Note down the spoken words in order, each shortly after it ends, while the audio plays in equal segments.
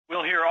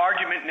We'll hear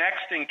argument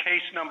next in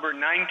case number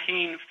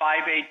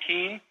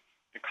 19-518,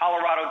 the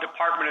Colorado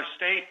Department of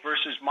State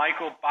versus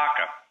Michael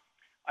Baca.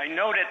 I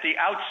note at the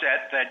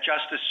outset that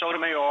Justice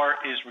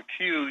Sotomayor is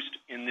recused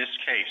in this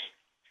case.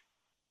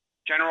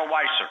 General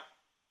Weiser.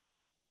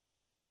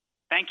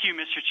 Thank you,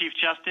 Mr. Chief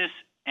Justice,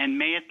 and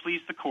may it please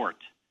the Court.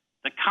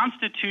 The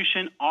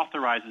Constitution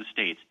authorizes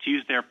states to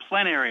use their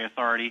plenary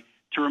authority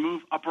to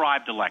remove a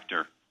bribed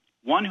elector,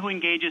 one who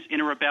engages in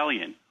a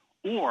rebellion,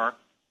 or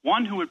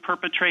one who would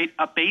perpetrate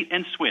a bait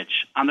and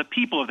switch on the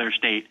people of their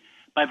state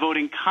by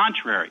voting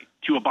contrary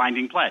to a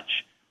binding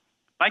pledge.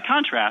 By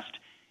contrast,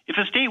 if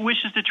a state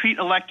wishes to treat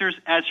electors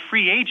as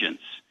free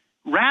agents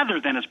rather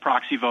than as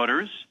proxy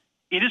voters,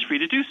 it is free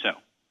to do so.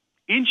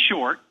 In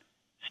short,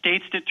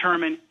 states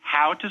determine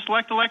how to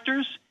select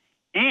electors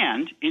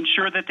and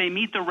ensure that they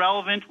meet the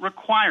relevant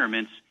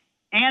requirements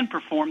and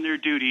perform their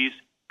duties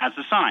as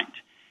assigned.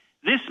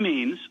 This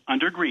means,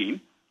 under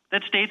Green,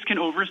 that states can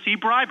oversee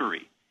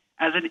bribery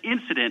as an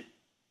incident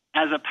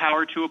as a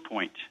power to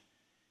appoint.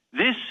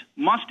 This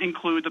must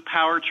include the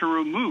power to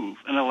remove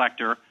an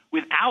elector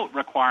without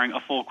requiring a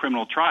full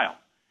criminal trial.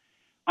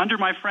 Under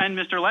my friend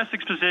Mr.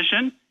 Lessig's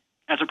position,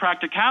 as a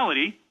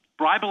practicality,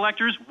 bribe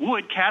electors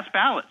would cast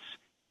ballots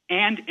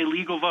and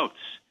illegal votes.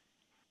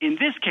 In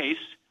this case,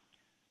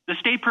 the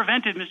state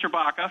prevented Mr.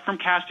 Baca from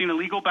casting a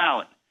legal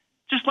ballot,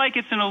 just like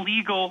it's an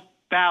illegal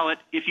ballot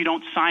if you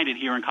don't sign it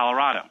here in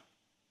Colorado.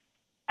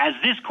 As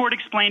this court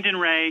explained in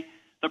Ray,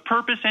 the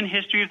purpose and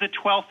history of the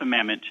 12th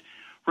Amendment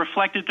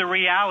reflected the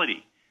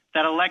reality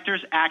that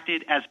electors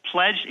acted as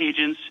pledged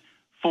agents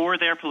for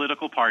their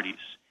political parties,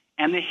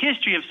 and the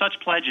history of such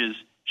pledges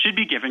should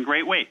be given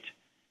great weight.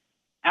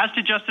 As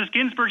to Justice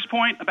Ginsburg's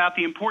point about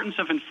the importance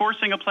of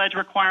enforcing a pledge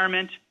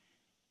requirement,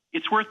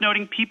 it's worth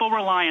noting people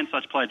rely on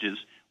such pledges,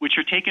 which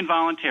are taken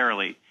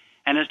voluntarily,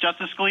 and as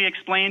Justice Scalia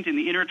explained in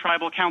the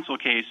Intertribal Council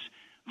case,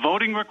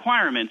 voting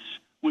requirements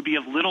would be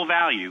of little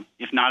value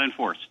if not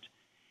enforced.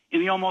 In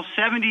the almost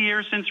 70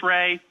 years since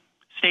Ray,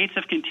 states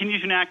have continued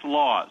to enact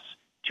laws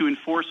to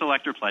enforce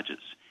elector pledges.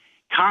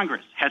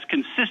 Congress has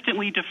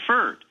consistently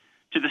deferred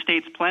to the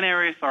state's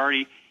plenary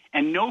authority,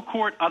 and no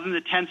court other than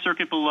the 10th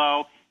Circuit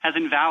below has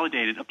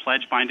invalidated a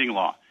pledge-binding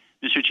law.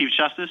 Mr. Chief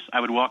Justice, I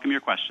would welcome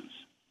your questions.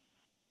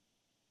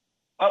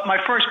 My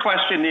first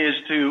question is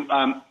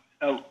to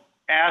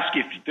ask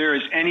if there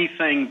is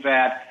anything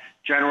that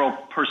General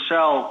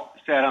Purcell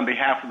said on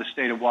behalf of the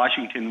state of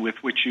Washington with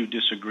which you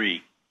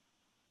disagree.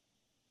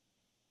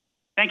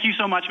 Thank you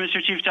so much,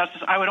 Mr. Chief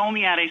Justice. I would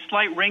only add a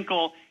slight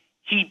wrinkle.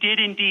 He did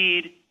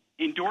indeed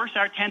endorse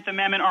our 10th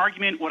Amendment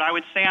argument. What I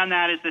would say on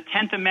that is the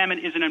 10th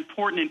Amendment is an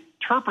important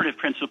interpretive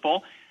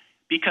principle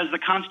because the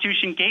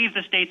Constitution gave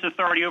the states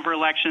authority over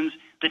elections.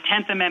 The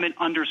 10th Amendment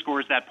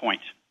underscores that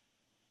point.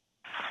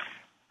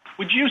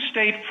 Would you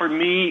state for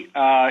me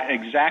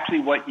exactly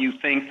what you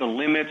think the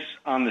limits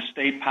on the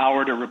state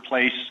power to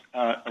replace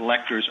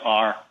electors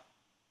are?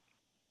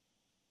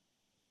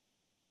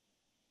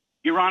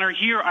 Your Honor,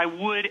 here I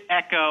would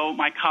echo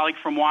my colleague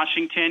from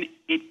Washington.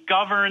 It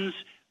governs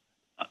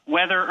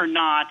whether or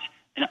not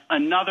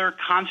another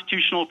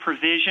constitutional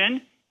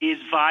provision is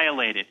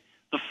violated.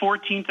 The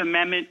 14th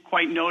Amendment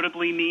quite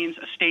notably means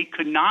a state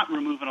could not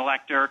remove an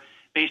elector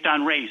based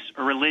on race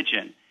or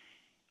religion.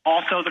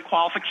 Also, the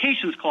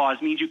Qualifications Clause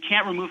means you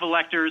can't remove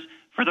electors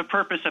for the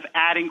purpose of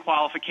adding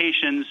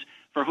qualifications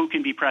for who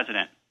can be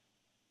president.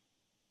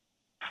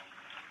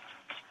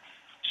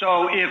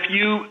 So if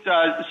you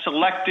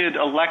selected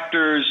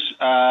electors,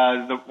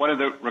 one of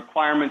the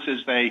requirements is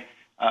they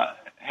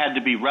had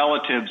to be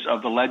relatives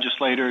of the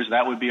legislators,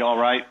 that would be all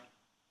right?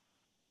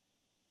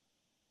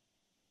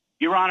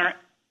 Your Honor,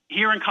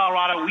 here in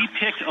Colorado, we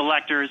picked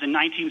electors in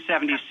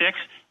 1976.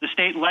 The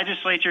state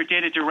legislature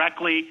did it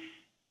directly.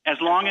 As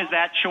long as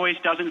that choice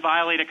doesn't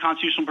violate a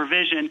constitutional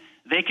provision,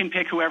 they can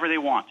pick whoever they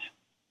want.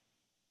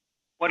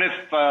 What if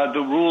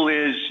the rule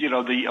is,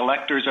 the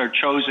electors are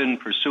chosen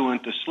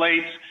pursuant to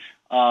slates,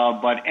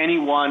 but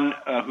anyone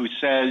who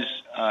says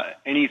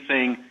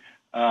anything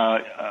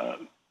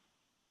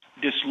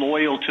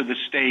disloyal to the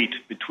state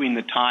between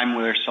the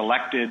time they're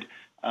selected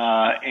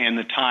and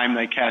the time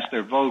they cast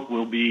their vote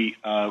will be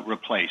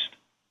replaced?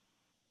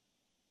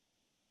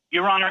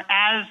 Your Honor,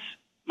 as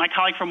my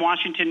colleague from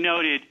Washington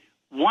noted,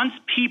 once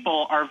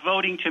people are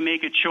voting to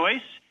make a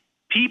choice,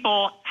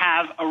 people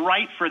have a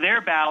right for their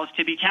ballots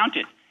to be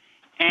counted.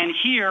 And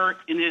here,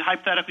 in the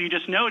hypothetical you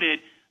just noted,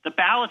 the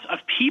ballots of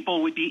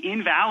people would be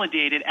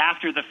invalidated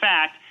after the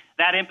fact.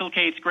 That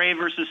implicates Gray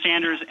versus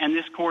Sanders and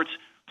this court's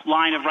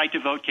line of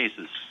right-to-vote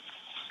cases.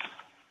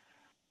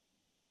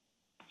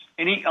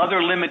 Any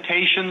other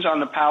limitations on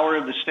the power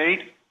of the state?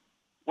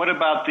 What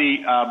about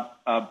the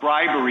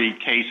bribery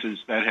cases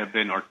that have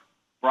been, or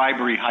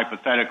bribery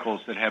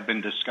hypotheticals that have been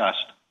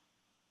discussed?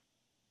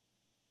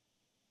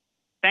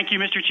 Thank you,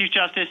 Mr. Chief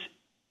Justice.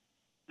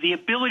 The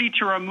ability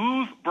to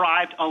remove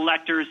bribed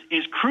electors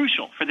is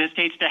crucial for the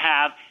states to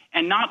have,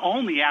 and not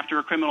only after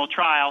a criminal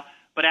trial,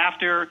 but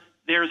after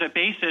there's a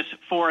basis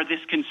for this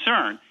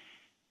concern.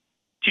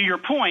 To your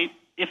point,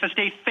 if a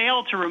state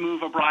failed to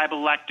remove a bribe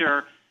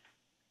elector,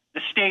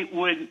 the state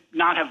would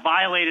not have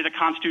violated a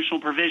constitutional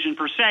provision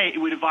per se. It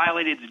would have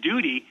violated its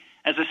duty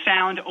as a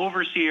sound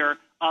overseer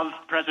of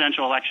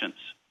presidential elections.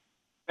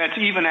 That's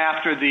even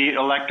after the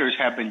electors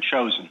have been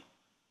chosen.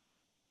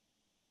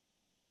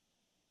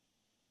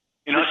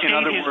 In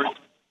other words,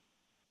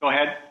 go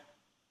ahead.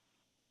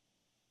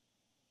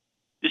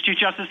 Mr. Chief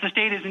Justice, the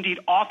state is indeed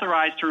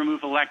authorized to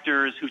remove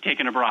electors who've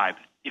taken a bribe,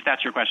 if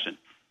that's your question.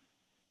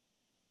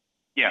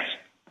 Yes.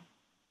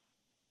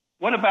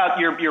 What about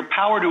your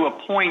power to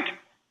appoint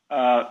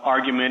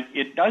argument?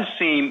 It does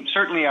seem,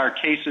 certainly our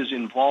cases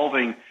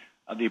involving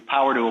the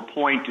power to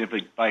appoint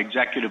by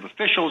executive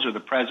officials or the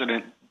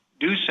president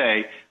do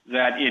say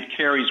that it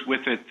carries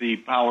with it the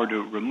power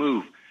to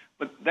remove.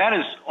 But that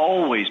has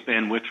always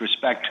been with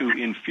respect to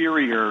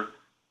inferior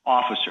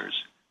officers.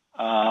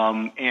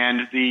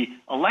 And the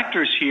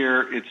electors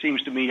here, it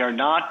seems to me, are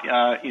not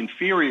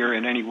inferior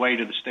in any way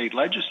to the state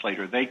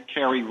legislator. They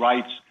carry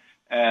rights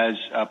as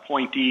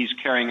appointees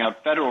carrying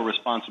out federal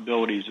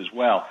responsibilities as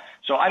well.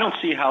 So I don't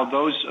see how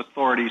those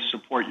authorities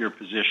support your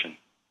position.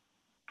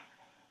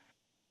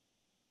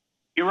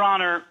 Your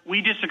Honor,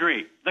 we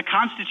disagree. The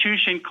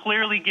Constitution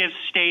clearly gives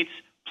states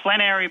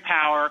plenary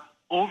power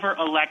over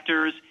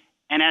electors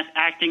and as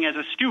acting as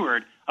a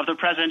steward of the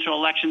presidential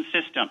election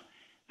system.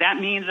 That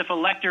means if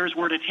electors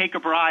were to take a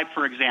bribe,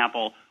 for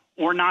example,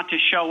 or not to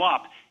show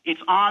up,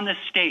 it's on the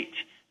state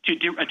to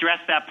address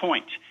that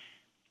point.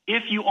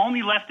 If you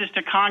only left this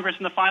to Congress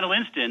in the final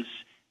instance,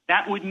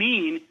 that would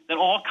mean that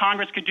all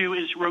Congress could do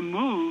is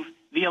remove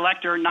the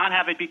elector, not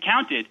have it be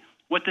counted.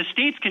 What the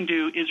states can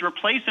do is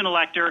replace an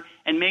elector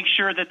and make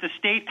sure that the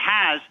state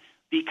has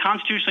the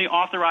constitutionally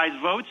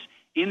authorized votes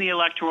in the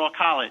Electoral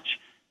College.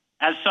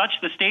 As such,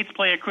 the states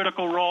play a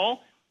critical role,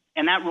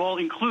 and that role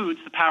includes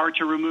the power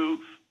to remove.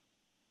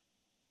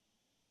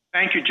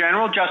 Thank you,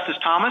 General. Justice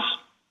Thomas?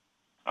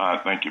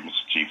 Thank you,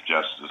 Mr. Chief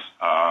Justice.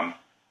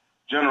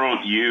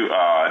 General, you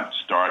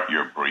start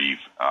your brief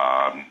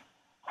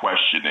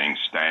questioning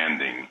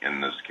standing in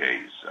this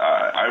case.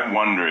 I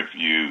wonder if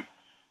you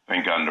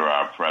think under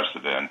our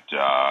precedent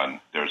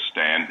they're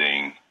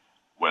standing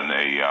when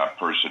a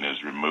person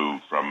is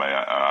removed from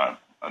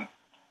an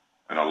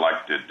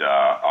elected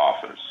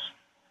office.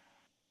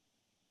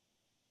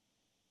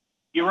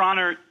 Your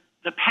Honor,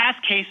 the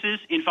past cases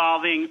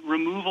involving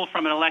removal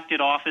from an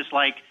elected office,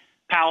 like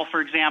Powell,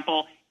 for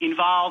example,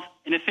 involve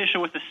an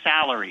official with a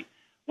salary.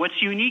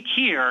 What's unique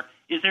here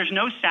is there's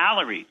no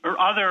salary or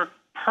other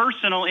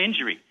personal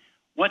injury.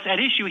 What's at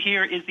issue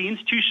here is the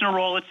institutional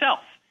role itself.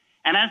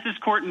 And as this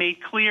court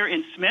made clear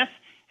in Smith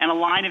and a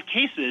line of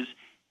cases,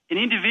 an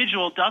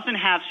individual doesn't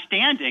have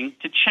standing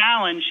to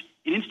challenge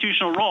an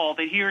institutional role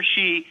that he or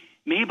she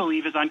may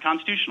believe is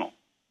unconstitutional.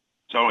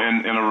 So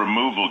in a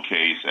removal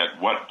case,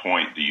 at what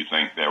point do you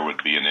think there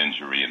would be an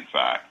injury in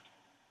fact?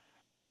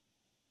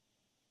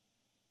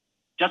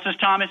 Justice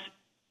Thomas,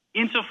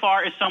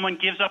 insofar as someone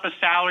gives up a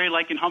salary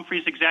like in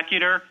Humphrey's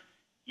executor,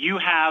 you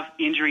have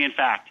injury in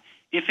fact.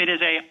 If it is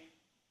a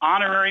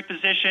honorary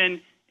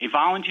position, a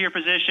volunteer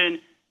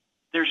position,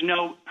 there's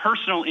no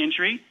personal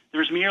injury.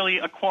 There's merely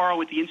a quarrel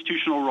with the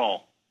institutional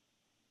role.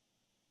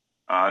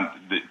 On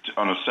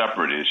a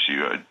separate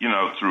issue,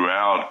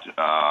 throughout,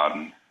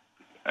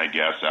 I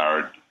guess,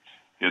 our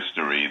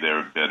history,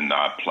 there have been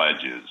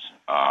pledges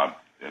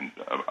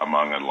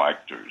among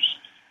electors.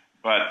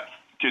 But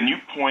can you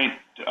point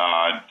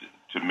out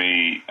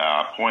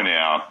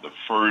the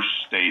first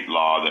state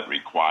law that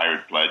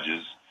required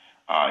pledges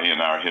in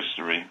our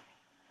history?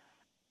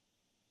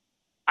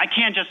 I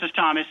can, Justice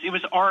Thomas. It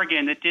was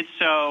Oregon that did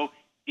so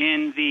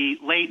in the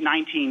late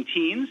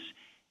 19-teens.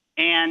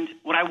 And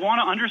what I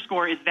want to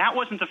underscore is that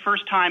wasn't the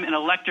first time an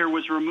elector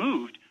was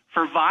removed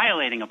for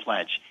violating a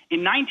pledge. In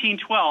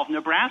 1912,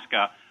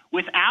 Nebraska,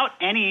 without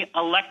any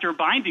elector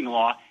binding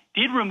law,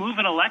 did remove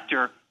an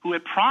elector who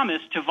had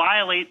promised to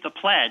violate the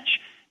pledge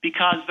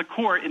because the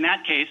court, in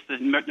that case, the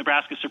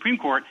Nebraska Supreme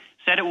Court,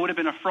 said it would have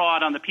been a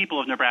fraud on the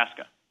people of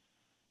Nebraska.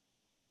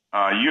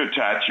 You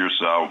attach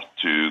yourself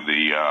to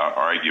the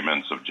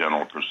arguments of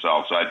General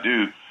Purcell, so I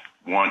do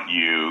want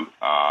you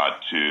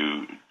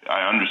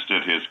I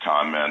understood his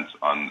comments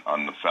on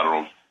the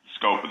federal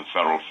scope of the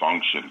federal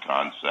function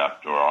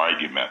concept or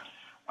argument.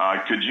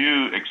 Could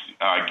you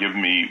give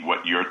me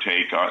what your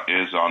take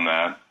is on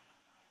that?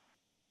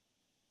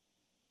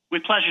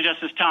 With pleasure,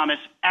 Justice Thomas.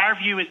 Our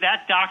view is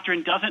that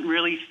doctrine doesn't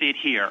really fit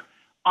here.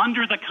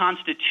 Under the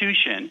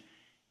Constitution,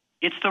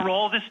 it's the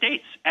role of the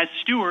states as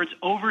stewards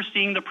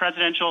overseeing the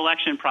presidential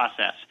election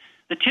process.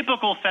 The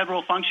typical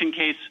federal function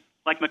case,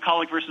 like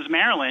McCulloch versus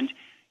Maryland,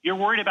 you're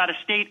worried about a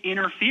state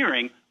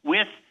interfering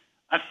with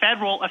a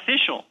federal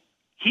official.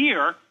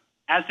 Here,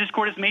 as this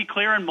court has made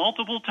clear in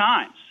multiple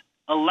times,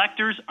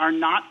 electors are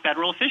not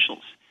federal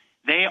officials.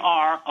 They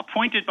are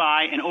appointed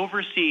by and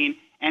overseen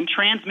and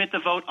transmit the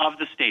vote of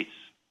the states.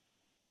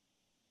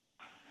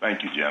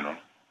 Thank you, General.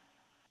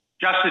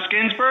 Justice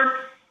Ginsburg?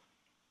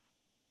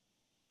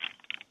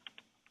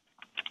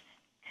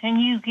 Can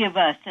you give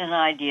us an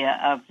idea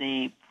of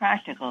the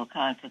practical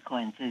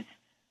consequences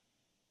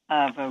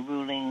of a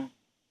ruling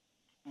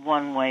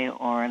one way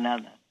or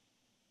another?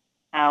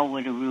 how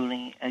would a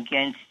ruling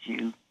against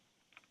you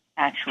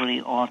actually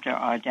alter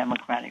our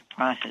democratic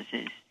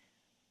processes?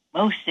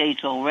 Most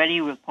states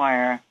already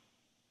require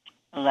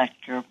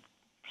elector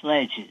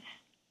pledges.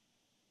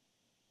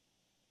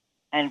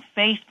 And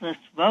faithless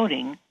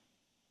voting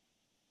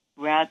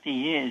throughout the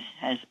years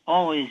has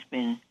always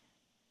been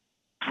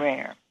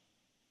rare.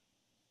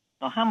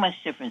 So how much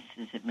difference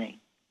does it make?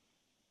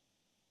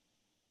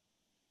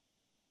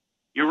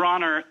 Your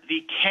Honor,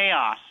 the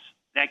chaos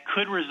that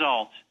could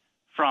result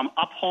from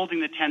upholding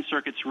the 10th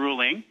Circuit's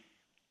ruling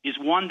is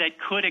one that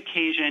could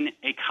occasion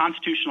a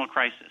constitutional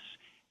crisis.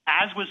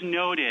 As was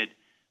noted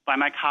by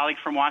my colleague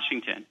from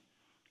Washington,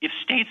 if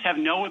states have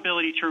no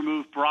ability to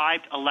remove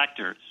bribed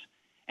electors,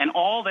 and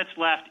all that's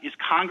left is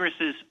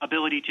Congress's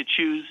ability to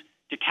choose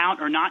to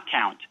count or not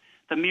count,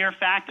 the mere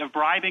fact of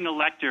bribing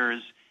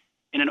electors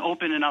in an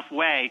open enough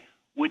way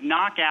would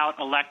knock out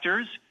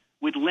electors,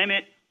 would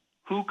limit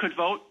who could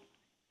vote,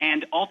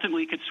 and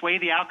ultimately could sway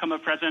the outcome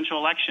of presidential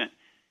election.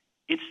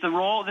 It's the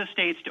role of the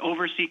states to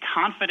oversee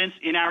confidence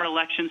in our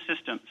election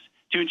systems,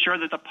 to ensure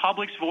that the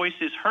public's voice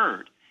is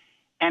heard.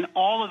 And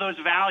all of those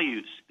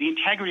values, the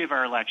integrity of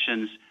our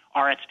elections,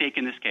 are at stake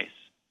in this case.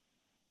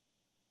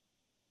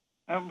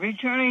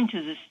 Returning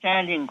to the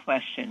standing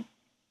question,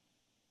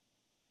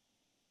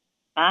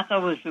 Baca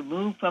was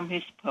removed from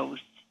his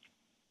post.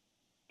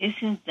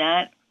 Isn't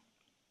that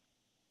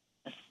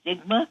a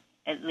stigma,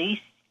 at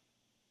least?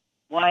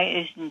 Why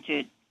isn't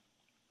it,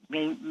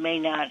 may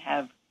not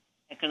have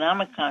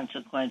economic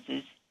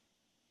consequences,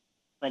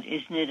 but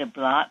isn't it a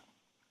blot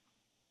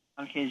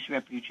on his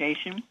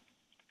reputation?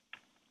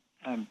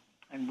 And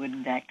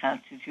wouldn't that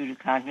constitute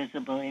a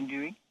cognizable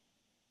injury?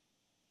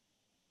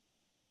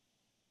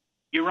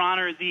 Your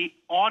Honor, the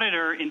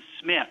auditor in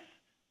Smith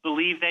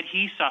believed that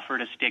he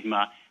suffered a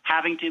stigma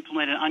having to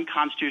implement an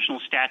unconstitutional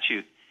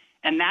statute,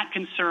 and that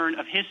concern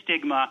of his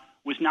stigma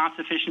was not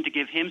sufficient to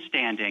give him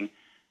standing.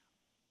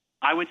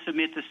 I would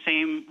submit the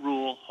same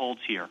rule holds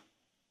here.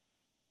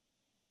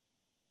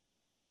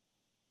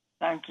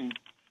 Thank you.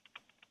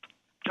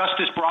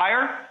 Justice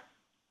Breyer?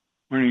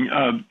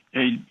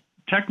 A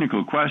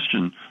technical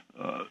question.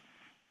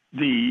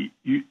 This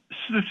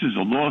is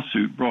a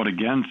lawsuit brought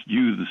against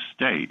you, the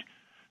state,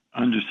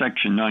 under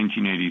Section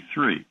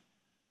 1983.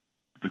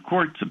 The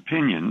court's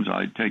opinions,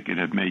 I take it,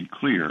 have made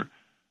clear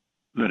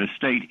that a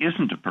state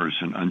isn't a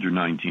person under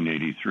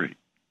 1983.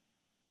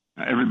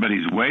 Now,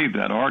 everybody's waived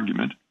that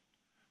argument.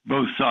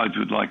 Both sides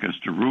would like us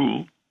to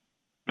rule,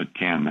 but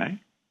can they?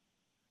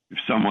 If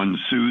someone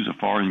sues a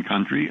foreign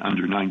country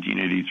under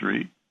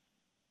 1983,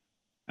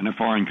 and a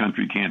foreign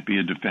country can't be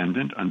a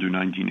defendant under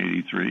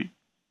 1983,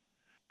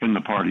 can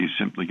the parties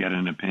simply get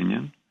an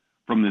opinion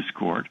from this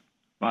court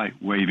by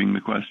waiving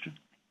the question?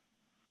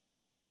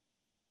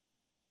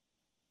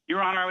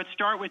 Your Honor, I would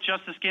start with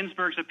Justice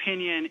Ginsburg's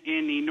opinion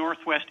in the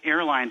Northwest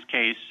Airlines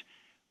case,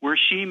 where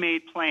she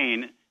made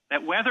plain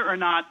that whether or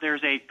not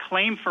there's a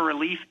claim for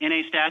relief in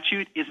a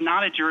statute is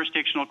not a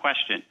jurisdictional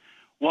question.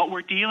 What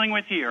we're dealing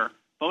with here,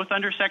 both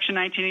under Section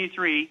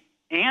 1983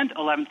 and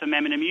 11th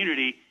Amendment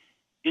immunity,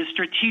 is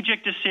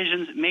strategic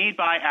decisions made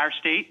by our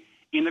state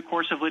in the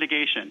course of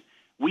litigation.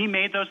 We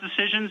made those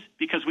decisions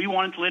because we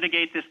wanted to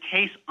litigate this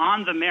case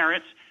on the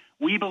merits.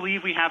 We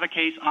believe we have a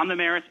case on the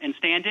merits and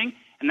standing,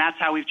 and that's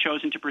how we've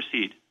chosen to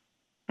proceed.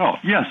 Oh,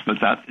 yes,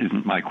 but that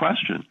isn't my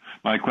question.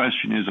 My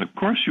question is, of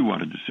course you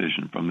want a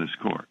decision from this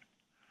court.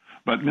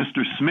 But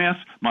Mr. Smith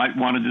might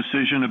want a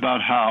decision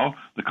about how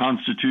the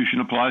Constitution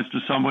applies to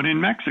someone in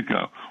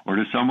Mexico or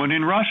to someone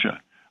in Russia.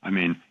 I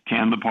mean,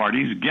 can the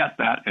parties get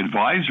that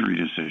advisory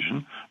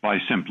decision by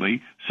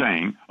simply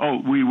saying,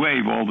 oh, we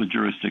waive all the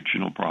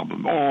jurisdictional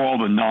problems, or all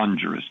the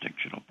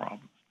non-jurisdictional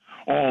problems,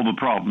 all the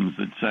problems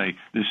that say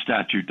this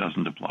statute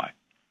doesn't apply?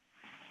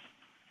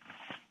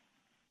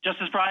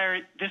 Justice Breyer,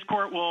 this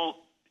court will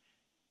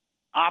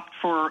opt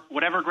for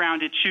whatever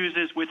ground it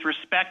chooses. With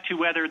respect to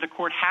whether the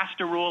court has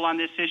to rule on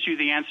this issue,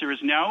 the answer is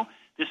no.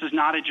 This is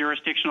not a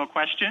jurisdictional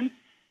question.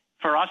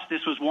 For us, this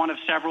was one of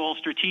several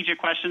strategic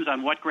questions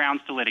on what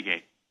grounds to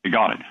litigate. You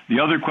got it. The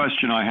other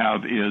question I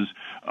have is,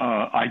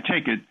 I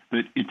take it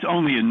that it's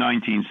only in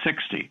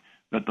 1960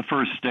 that the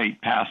first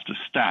state passed a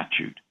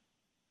statute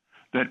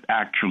that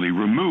actually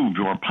removed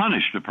or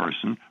punished a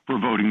person for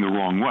voting the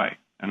wrong way,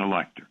 an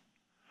elector.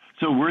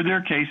 So were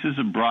there cases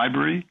of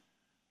bribery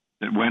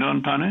that went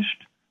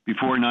unpunished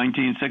before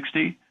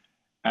 1960?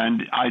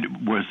 And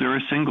was there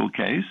a single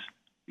case?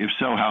 If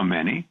so, how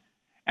many?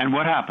 And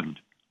what happened?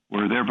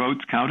 Were their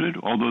votes counted,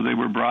 although they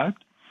were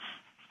bribed?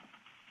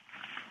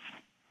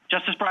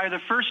 Justice Breyer, the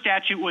first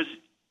statute was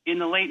in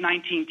the late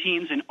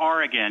 19-teens in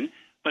Oregon,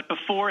 but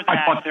before that,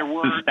 I thought there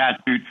were the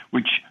statute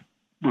which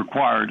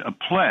required a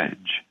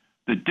pledge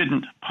that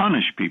didn't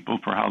punish people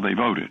for how they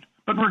voted.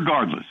 But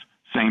regardless,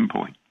 same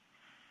point.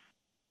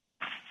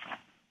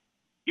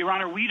 Your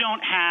Honor, we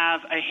don't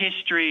have a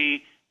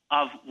history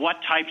of what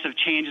types of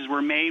changes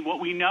were made. What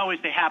we know is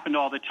they happened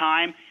all the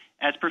time.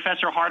 As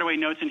Professor Hardaway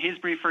notes in his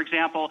brief, for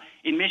example,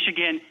 in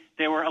Michigan,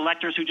 there were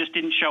electors who just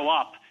didn't show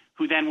up,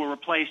 who then were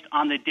replaced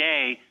on the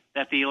day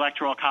that the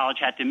Electoral College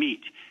had to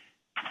meet.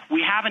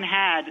 We haven't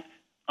had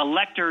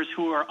electors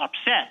who are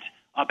upset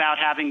about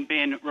having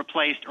been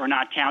replaced or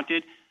not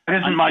counted.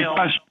 That isn't my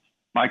question.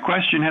 My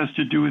question has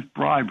to do with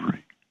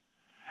bribery.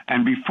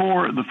 And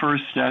before the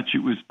first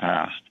statute was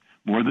passed,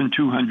 more than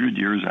 200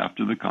 years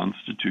after the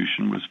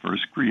Constitution was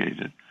first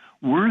created,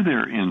 were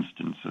there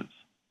instances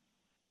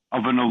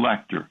of an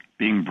elector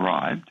being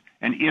bribed?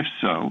 And if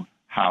so,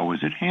 how was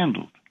it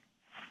handled?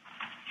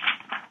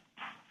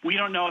 We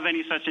don't know of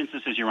any such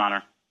instances, Your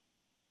Honor.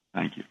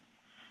 Thank you.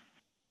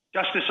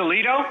 Justice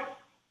Alito?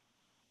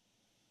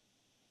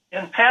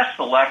 In past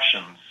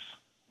elections,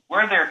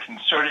 were there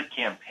concerted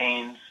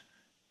campaigns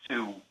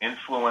to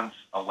influence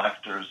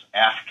electors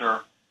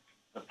after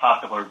the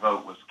popular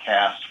vote was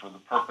cast for the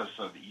purpose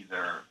of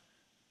either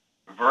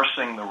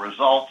reversing the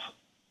result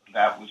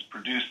that was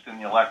produced in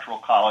the Electoral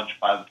College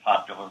by the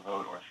popular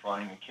vote or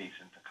throwing the case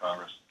into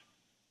Congress?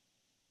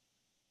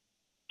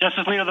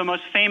 Justice Alito, the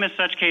most famous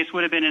such case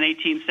would have been in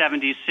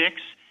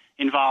 1876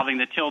 involving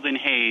the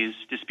Tilden-Hayes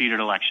disputed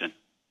election.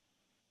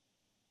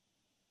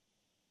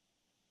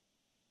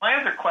 My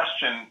other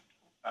question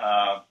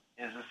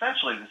is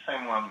essentially the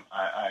same one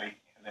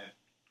that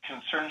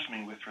concerns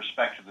me with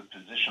respect to the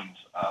positions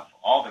of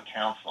all the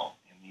counsel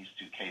in these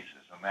two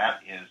cases, and that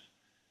is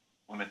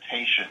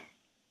limitation,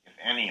 if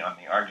any, on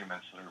the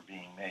arguments that are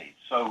being made.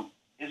 So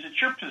is it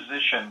your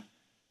position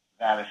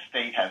that a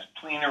state has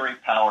plenary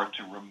power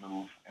to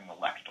remove an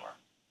elector?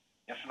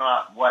 If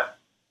not,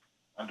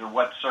 under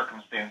what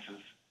circumstances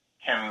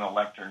can an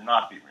elector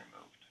not be removed?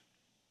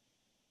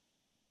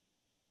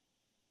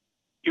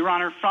 Your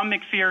Honor, from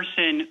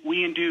McPherson,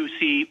 we do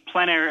see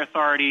plenary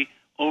authority,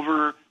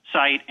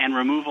 oversight, and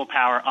removal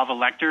power of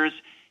electors,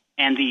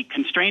 and the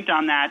constraint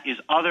on that is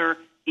other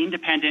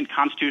independent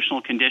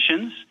constitutional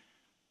conditions,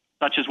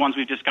 such as ones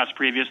we've discussed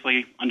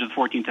previously under the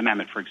 14th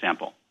Amendment, for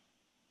example.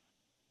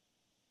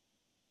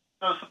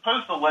 So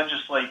suppose the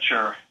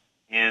legislature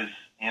is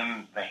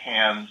in the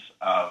hands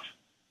of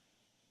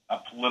a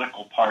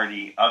political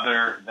party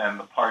other than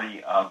the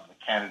party of the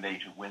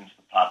candidate who wins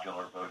the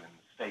popular vote in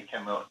the state.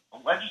 Can the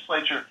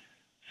legislature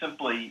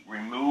simply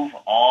remove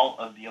all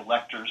of the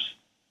electors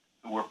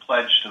who were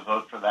pledged to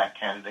vote for that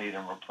candidate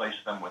and replace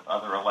them with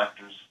other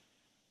electors?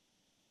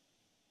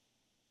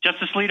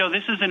 Justice Alito,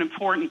 this is an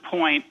important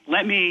point.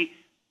 Let me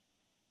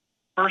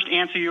first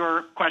answer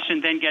your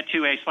question, then get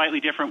to a slightly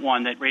different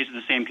one that raises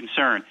the same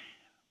concern.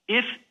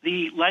 If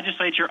the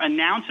legislature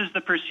announces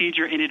the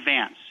procedure in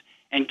advance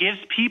and gives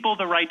people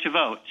the right to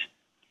vote,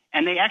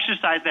 and they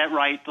exercise that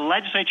right, the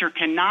legislature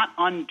cannot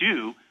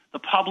undo the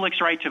public's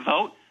right to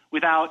vote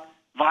without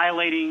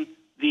violating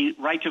the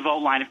right to vote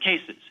line of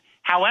cases.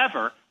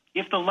 However,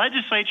 if the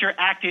legislature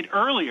acted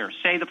earlier,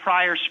 say the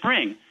prior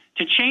spring,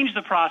 to change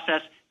the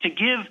process to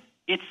give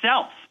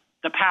itself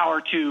the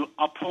power to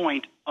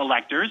appoint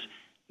electors,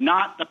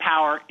 not the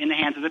power in the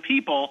hands of the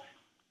people,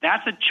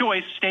 that's a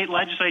choice state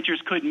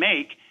legislatures could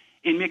make.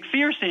 In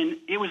McPherson,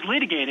 it was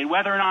litigated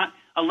whether or not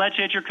a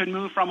legislature could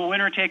move from a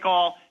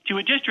winner-take-all to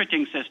a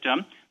districting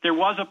system. There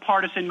was a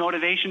partisan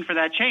motivation for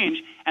that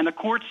change, and the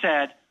court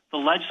said the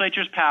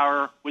legislature's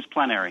power was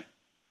plenary.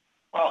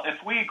 Well,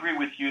 if we agree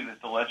with you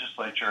that the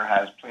legislature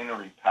has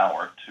plenary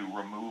power to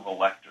remove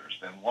electors,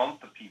 then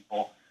won't the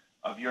people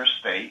of your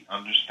state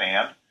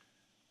understand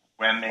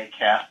when they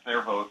cast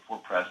their vote for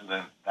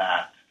president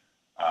that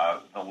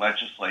the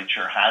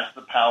legislature has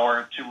the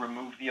power to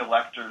remove the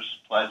electors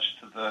pledged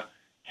to the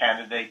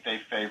candidate they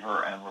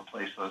favor and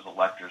replace those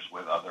electors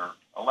with other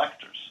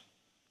electors?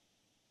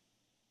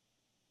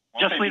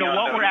 Just Alito,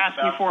 what we're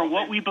asking for,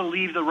 what we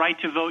believe the right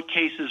to vote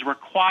cases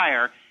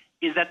require,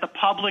 is that the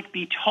public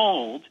be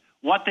told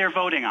what they're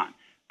voting on.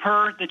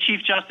 Per the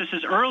Chief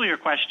Justice's earlier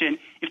question,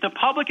 if the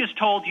public is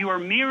told you are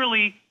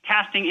merely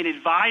casting an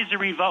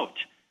advisory vote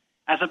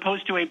as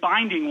opposed to a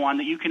binding one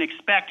that you can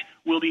expect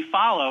will be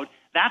followed,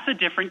 that's a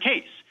different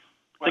case.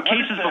 What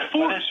is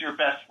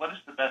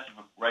the best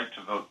right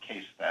to vote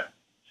case that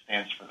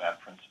stands for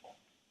that principle?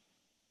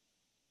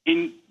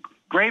 In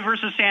Gray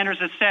versus Sanders,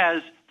 it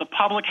says the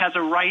public has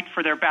a right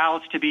for their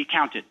ballots to be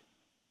counted.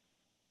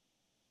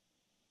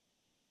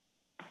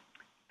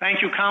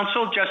 Thank you,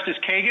 counsel. Justice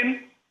Kagan?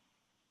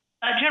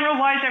 General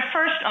Weiser,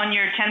 first on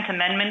your 10th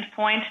Amendment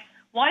point,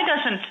 why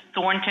doesn't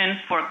Thornton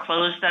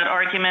foreclose that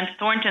argument?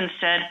 Thornton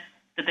said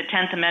that the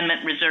 10th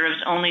Amendment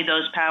reserves only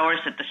those powers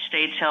that the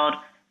states held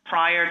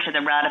prior to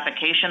the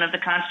ratification of the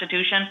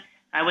Constitution.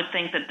 I would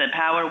think that the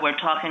power we're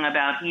talking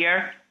about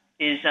here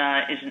is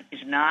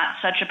not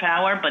such a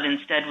power, but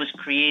instead was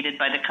created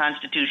by the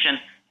Constitution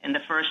in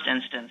the first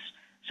instance.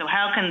 So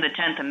how can the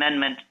 10th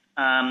Amendment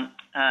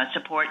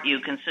support you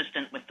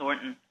consistent with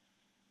Thornton?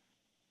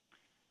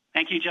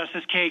 Thank you,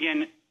 Justice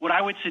Kagan. What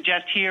I would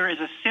suggest here is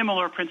a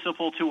similar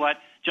principle to what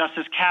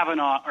Justice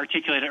Kavanaugh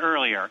articulated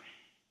earlier.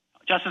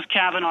 Justice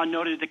Kavanaugh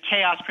noted the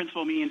chaos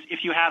principle means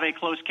if you have a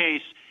close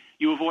case,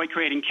 you avoid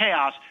creating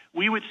chaos.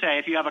 We would say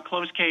if you have a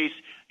close case,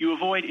 you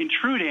avoid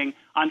intruding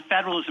on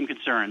federalism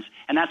concerns,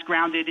 and that's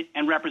grounded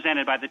and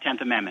represented by the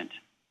 10th Amendment.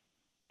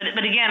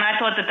 But again, I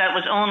thought that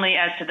was only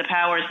as to the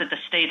powers that the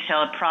states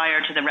held prior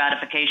to the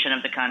ratification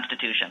of the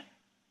Constitution.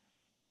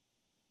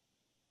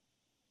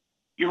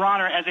 Your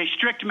Honor, as a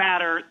strict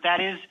matter, that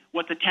is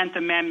what the 10th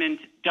Amendment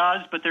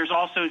does, but there's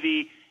also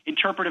the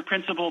interpretive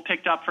principle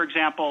picked up, for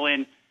example,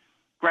 in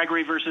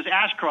Gregory versus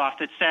Ashcroft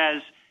that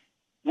says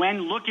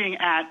when looking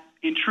at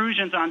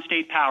intrusions on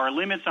state power,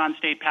 limits on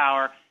state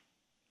power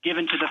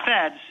given to the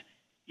feds,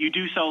 you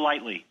do so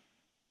lightly.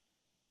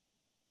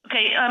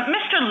 Okay,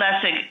 Mr.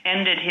 Lessig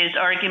ended his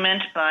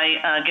argument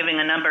by giving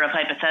a number of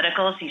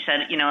hypotheticals. He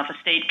said, if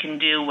a state can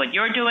do what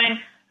you're doing,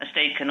 a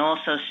state can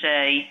also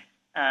say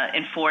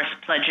enforce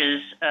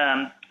pledges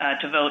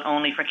to vote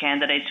only for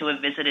candidates who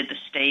have visited the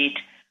state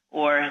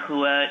or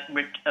who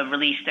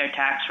release their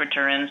tax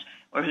returns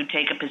or who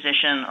take a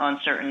position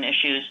on certain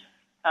issues.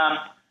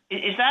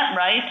 Is that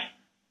right?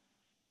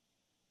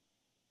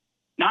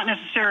 Not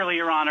necessarily,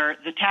 Your Honor.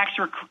 The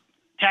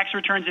tax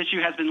returns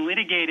issue has been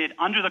litigated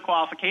under the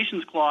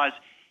Qualifications Clause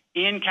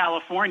in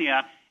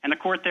California, and the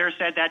court there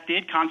said that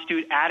did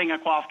constitute adding a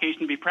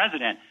qualification to be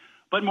president.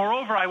 But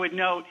moreover, I would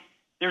note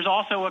there's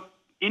also an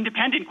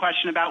independent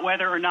question about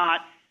whether or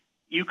not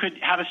you could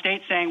have a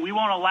state saying we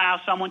won't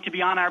allow someone to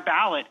be on our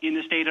ballot in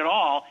the state at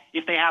all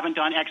if they haven't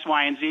done X,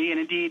 Y, and Z. And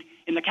indeed,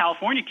 in the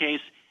California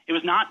case, it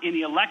was not in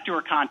the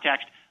elector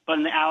context, but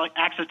in the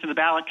access to the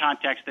ballot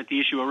context that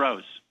the issue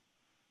arose.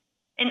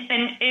 And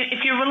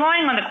if you're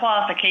relying on the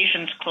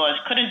Qualifications Clause,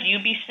 couldn't you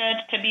be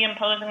said to be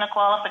imposing a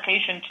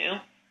qualification too?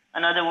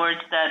 In other words,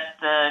 that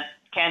the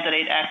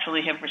candidate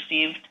actually have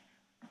received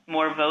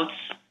more votes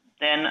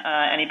than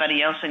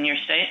anybody else in your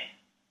state?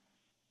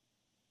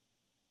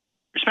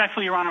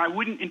 Respectfully, Your Honor, I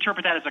wouldn't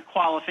interpret that as a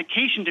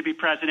qualification to be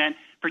president,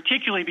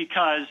 particularly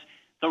because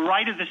the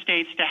right of the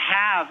states to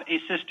have a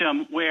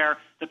system where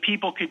the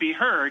people could be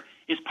heard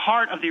is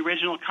part of the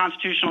original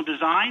constitutional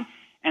design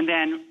and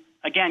then,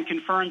 again,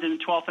 confirmed in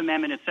the 12th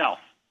Amendment itself.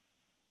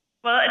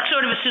 Well, it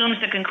sort of assumes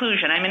the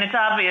conclusion. I mean, it's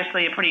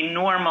obviously a pretty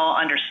normal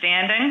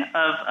understanding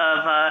of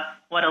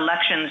what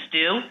elections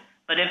do,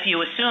 but if you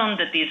assume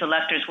that these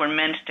electors were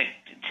meant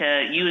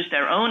to use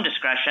their own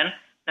discretion,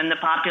 then the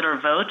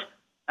popular vote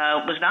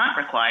was not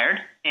required,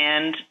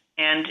 and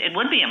it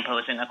would be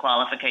imposing a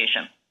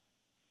qualification.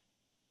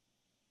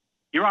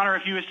 Your Honor,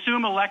 if you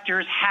assume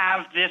electors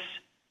have this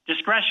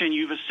discretion,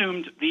 you've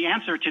assumed the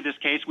answer to this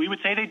case. We would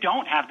say they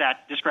don't have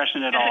that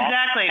discretion at all.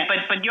 Exactly,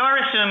 but you're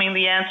assuming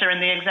the answer in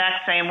the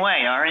exact same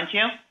way, aren't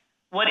you?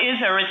 What is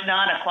or is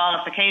not a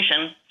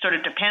qualification sort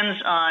of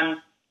depends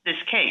on this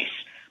case.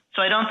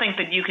 So I don't think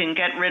that you can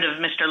get rid of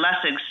Mr.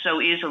 Lessig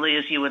so easily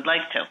as you would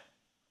like to.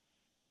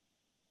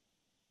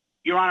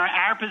 Your Honor,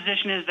 our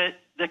position is that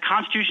the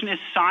Constitution is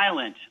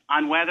silent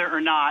on whether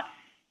or not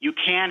you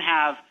can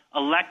have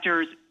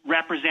electors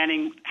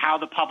representing how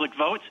the public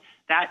votes.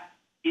 That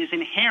is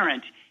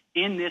inherent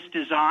in this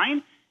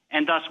design,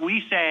 and thus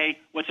we say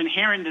what's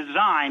inherent in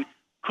design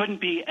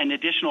couldn't be an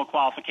additional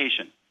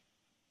qualification.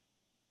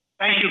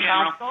 Thank you,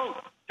 counsel.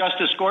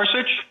 Justice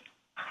Gorsuch?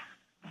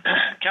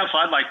 Counsel,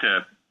 I'd like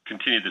to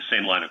continue the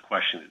same line of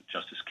question that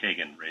Justice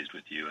Kagan raised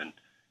with you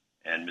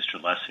and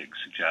Mr. Lessig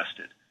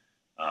suggested.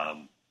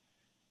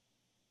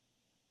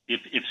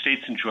 If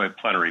states enjoy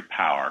plenary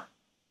power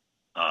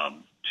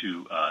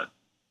to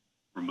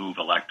remove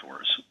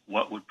electors,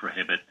 what would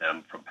prohibit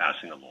them from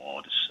passing a law,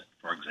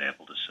 for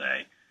example, to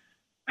say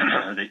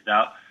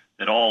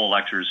that all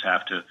electors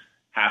have to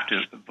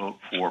vote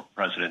for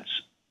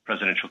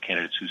presidential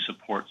candidates who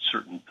support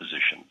certain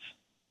positions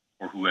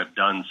or who have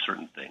done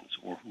certain things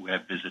or who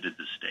have visited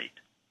the state?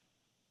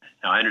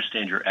 Now, I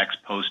understand your ex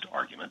post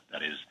argument,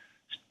 that is,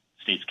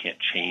 states can't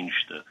change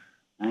the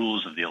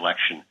rules of the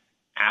election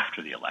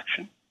after the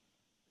election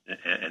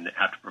and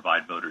have to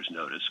provide voters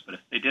notice. But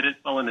if they did it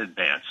well in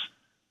advance,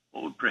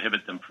 what would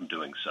prohibit them from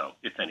doing so,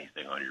 if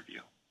anything, on your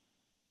view?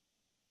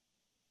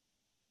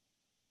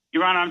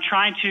 Your Honor, I'm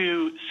trying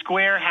to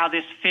square how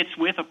this fits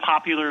with a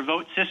popular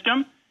vote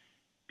system,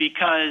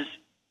 because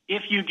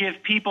if you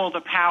give people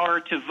the power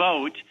to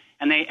vote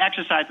and they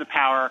exercise the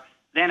power,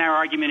 then our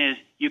argument is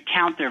you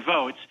count their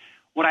votes.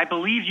 What I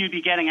believe you'd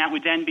be getting at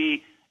would then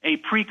be a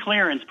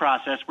pre-clearance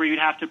process where you'd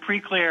have to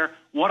pre-clear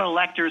what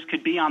electors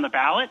could be on the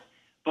ballot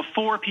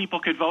before people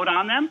could vote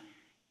on them.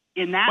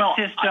 In that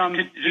system...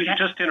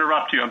 Just to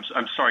interrupt you,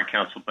 I'm sorry,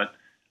 counsel, but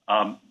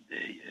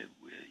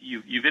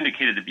you've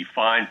indicated it'd be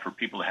fine for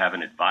people to have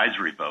an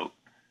advisory vote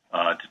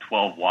to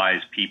 12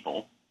 wise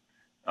people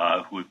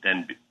who would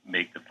then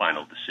make the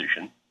final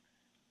decision.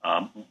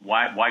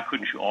 Why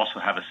couldn't you also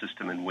have a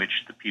system in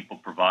which the people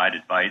provide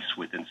advice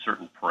within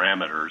certain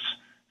parameters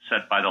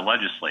set by the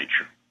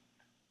legislature?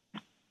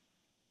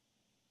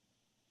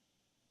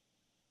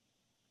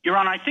 Your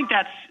Honor, I think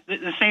that's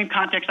the same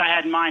context I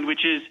had in mind,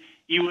 which is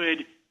you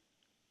would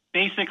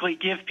basically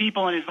give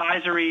people an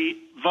advisory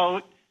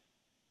vote,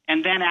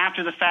 and then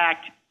after the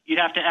fact, you'd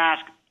have to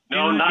ask...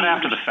 No, not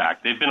after the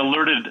fact. They've been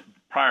alerted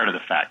prior to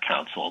the fact,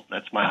 counsel.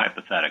 That's my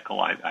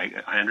hypothetical. I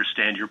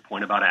understand your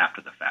point about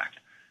after the fact.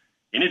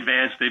 In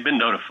advance, they've been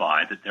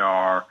notified that they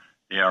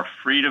are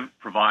free to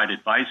provide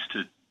advice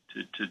to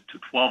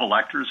 12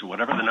 electors or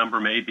whatever the number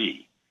may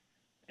be.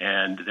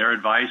 And their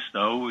advice,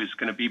 though, is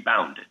going to be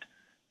bounded.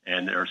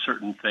 And there are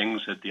certain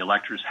things that the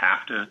electors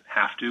have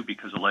to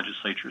because the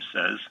legislature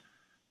says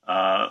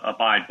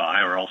abide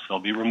by, or else they'll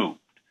be removed.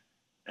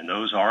 And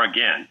those are,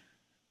 again,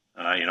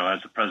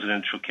 as the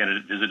presidential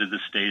candidate visited the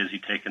state, has he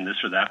taken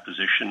this or that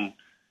position?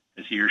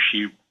 Has he or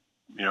she,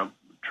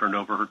 turned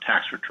over her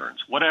tax returns?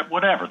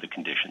 Whatever the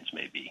conditions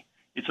may be.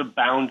 It's a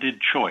bounded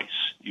choice.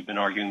 You've been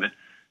arguing that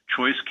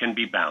choice can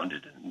be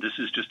bounded, and this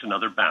is just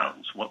another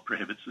bounds. What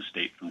prohibits the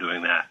state from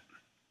doing that?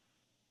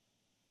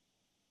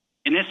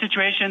 In this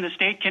situation, the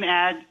state can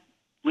add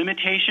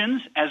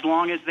limitations as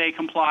long as they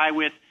comply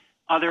with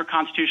other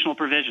constitutional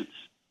provisions.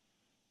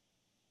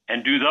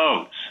 And do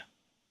those?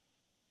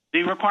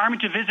 The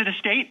requirement to visit a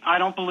state, I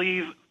don't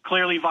believe,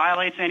 clearly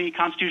violates any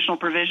constitutional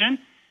provision.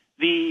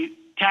 The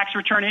tax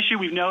return issue,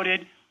 we've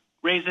noted,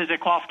 raises a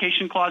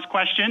qualification clause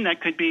question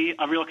that could be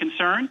a real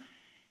concern.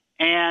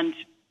 And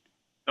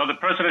no, the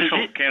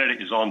presidential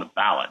candidate is on the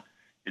ballot.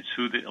 It's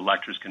who the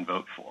electors can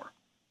vote for.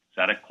 Is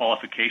that a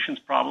qualifications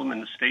problem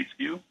in the state's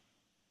view?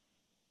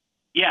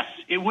 Yes,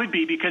 it would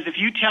be, because if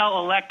you tell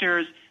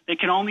electors they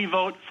can only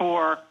vote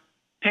for,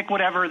 pick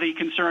whatever the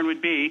concern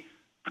would be,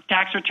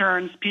 tax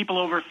returns, people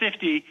over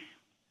 50,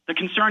 the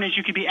concern is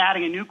you could be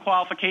adding a new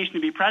qualification to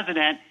be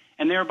president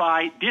and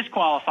thereby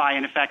disqualify,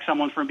 in effect,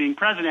 someone from being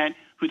president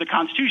who the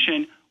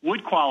Constitution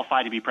would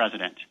qualify to be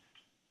president.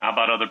 How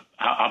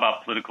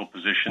about political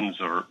positions?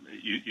 Or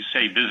you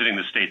say visiting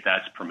the state,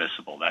 that's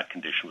permissible. That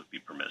condition would be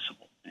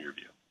permissible in your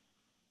view.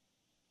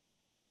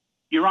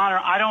 Your Honor,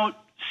 I don't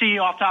see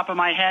off the top of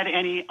my head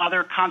any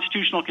other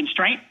constitutional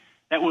constraint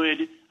that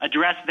would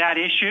address that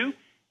issue.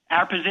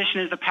 Our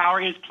position is the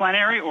power is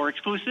plenary or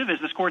exclusive. As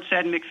this court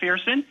said in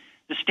McPherson,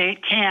 the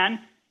state can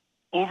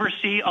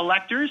oversee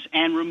electors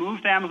and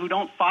remove them who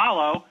don't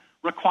follow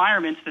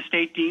requirements the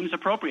state deems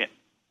appropriate.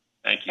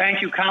 Thank you.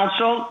 Thank you,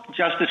 counsel.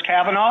 Justice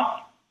Kavanaugh.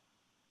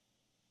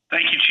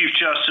 Thank you, Chief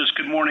Justice.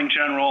 Good morning,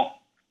 General.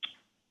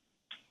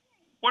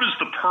 What is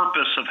the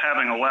purpose of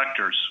having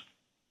electors?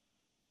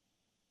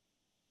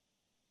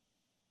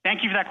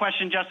 Thank you for that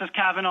question, Justice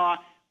Kavanaugh.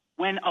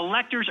 When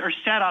electors are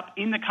set up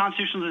in the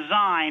constitutional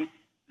design,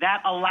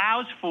 that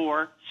allows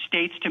for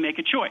states to make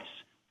a choice.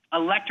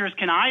 Electors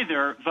can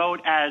either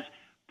vote as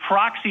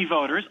proxy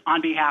voters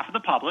on behalf of the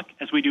public,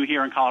 as we do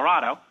here in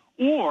Colorado,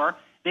 or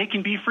they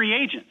can be free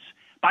agents.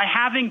 By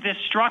having this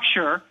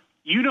structure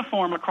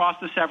uniform across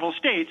the several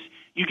states,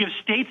 you give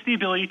states the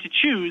ability to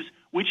choose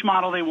which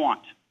model they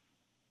want.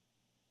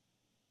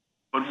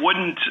 But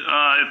wouldn't,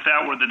 if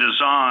that were the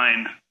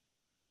design,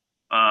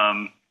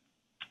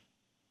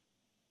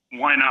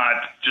 why not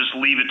just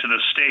leave it to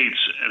the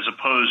states as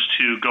opposed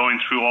to going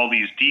through all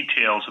these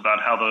details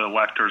about how the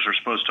electors are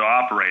supposed to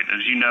operate?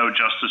 As you know,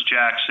 Justice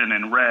Jackson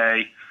and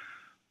Ray,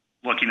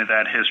 looking at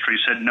that history,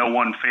 said no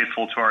one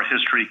faithful to our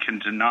history can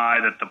deny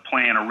that the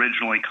plan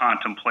originally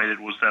contemplated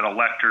was that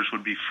electors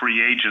would be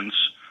free agents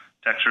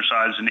to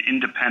exercise an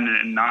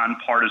independent and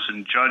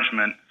nonpartisan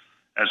judgment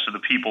as to the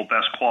people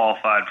best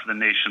qualified for the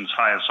nation's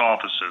highest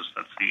offices.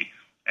 That's the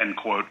end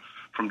quote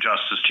from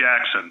Justice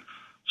Jackson.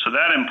 So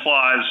that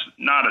implies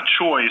not a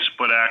choice,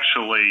 but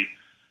actually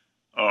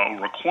a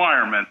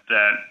requirement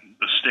that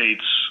the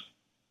states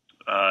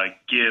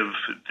give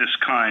this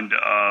kind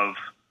of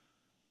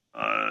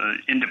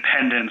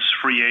independence,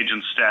 free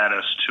agent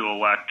status to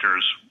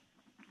electors.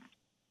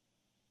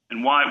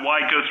 And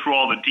why go through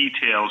all the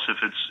details if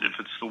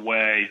it's the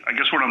way? I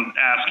guess what I'm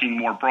asking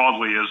more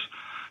broadly is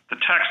the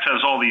text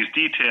has all these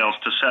details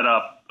to set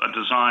up a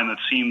design that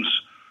seems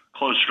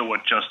closer to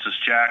what Justice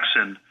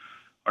Jackson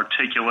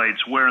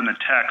articulates. Where in the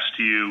text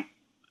do you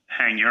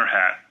hang your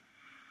hat?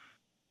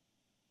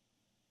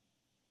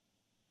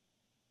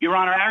 Your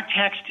Honor, our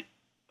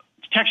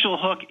textual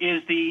hook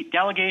is the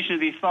delegation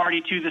of the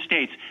authority to the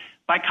states.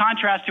 By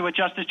contrast to what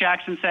Justice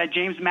Jackson said,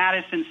 James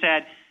Madison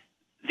said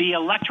the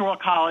Electoral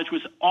College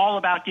was all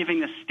about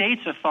giving the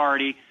states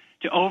authority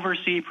to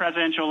oversee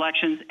presidential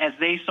elections as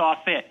they saw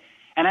fit.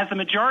 And as the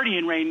majority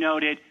in Ray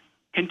noted,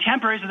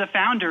 contemporaries of the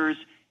founders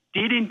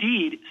did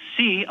indeed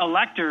see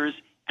electors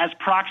as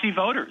proxy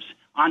voters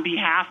on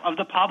behalf of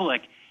the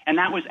public. And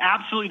that was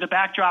absolutely the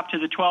backdrop to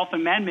the 12th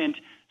Amendment.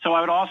 So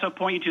I would also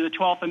point you to the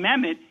 12th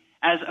Amendment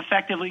as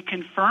effectively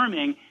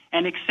confirming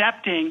and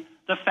accepting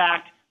the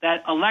fact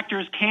that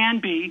electors can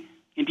be,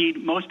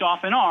 indeed most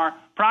often are,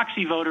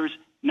 proxy voters,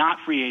 not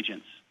free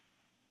agents.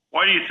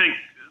 Why do you think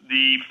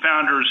the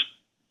founders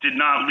did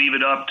not leave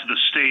it up to the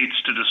states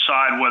to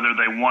decide whether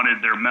they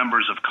wanted their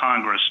members of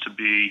Congress to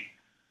be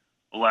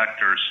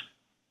electors?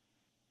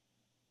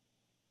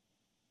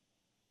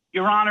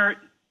 Your Honor,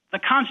 the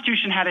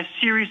Constitution had a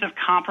series of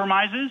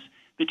compromises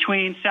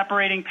between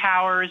separating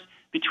powers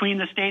between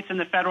the states and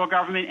the federal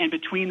government and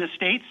between the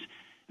states.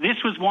 This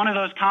was one of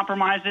those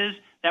compromises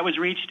that was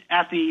reached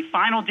at the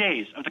final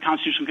days of the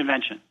Constitutional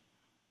Convention.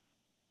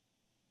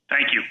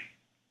 Thank you.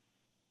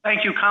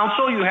 Thank you,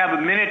 counsel. You have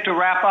a minute to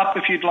wrap up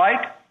if you'd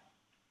like.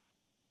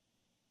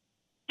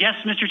 Yes,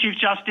 Mr. Chief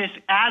Justice,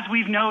 as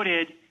we've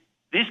noted,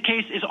 this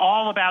case is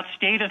all about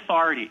state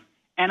authority.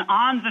 And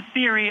on the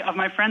theory of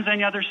my friends on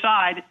the other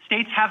side,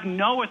 states have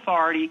no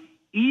authority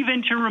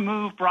even to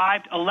remove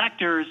bribed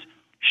electors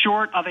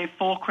short of a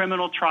full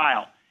criminal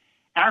trial.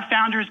 Our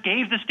founders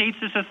gave the states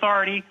this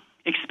authority,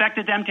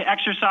 expected them to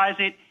exercise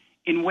it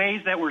in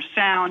ways that were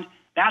sound.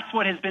 That's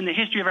what has been the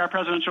history of our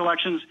presidential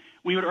elections.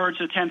 We would urge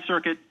the 10th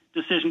Circuit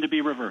decision to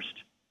be reversed.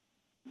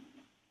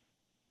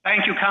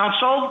 Thank you,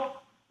 counsel.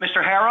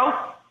 Mr.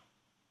 Harrow?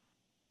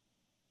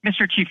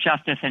 Mr. Chief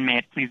Justice, and may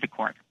it please the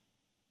Court.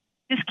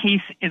 This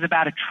case is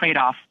about a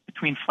trade-off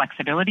between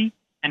flexibility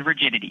and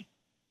rigidity.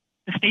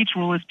 The state's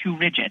rule is too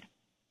rigid,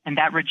 and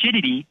that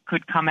rigidity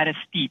could come at a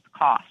steep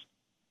cost.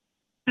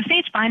 The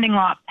state's binding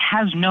law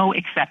has no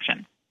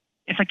exception.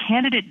 If a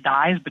candidate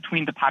dies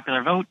between the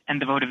popular vote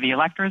and the vote of the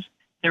electors,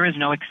 there is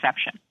no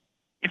exception.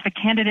 If the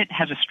candidate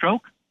has a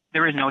stroke,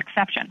 there is no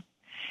exception.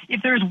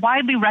 If there is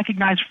widely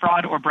recognized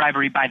fraud or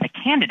bribery by the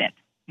candidate,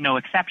 no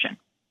exception.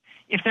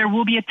 If there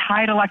will be a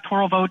tied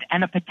electoral vote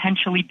and a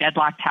potentially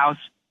deadlocked House,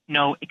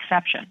 no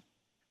exception.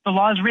 The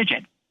law is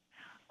rigid.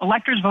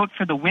 Electors vote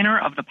for the winner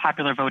of the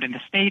popular vote in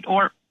the state,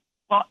 or,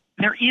 well,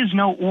 there is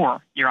no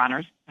or, Your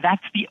Honors.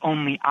 That's the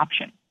only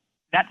option.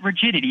 That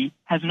rigidity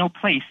has no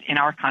place in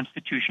our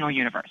constitutional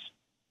universe.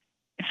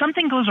 If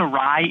something goes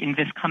awry in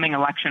this coming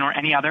election or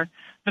any other,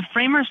 the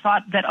framers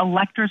thought that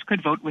electors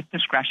could vote with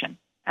discretion,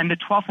 and the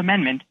 12th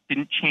Amendment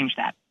didn't change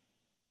that.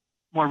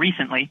 More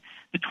recently,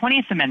 the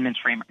 20th Amendment's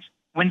framers,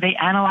 when they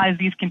analyzed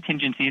these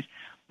contingencies,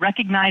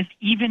 recognized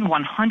even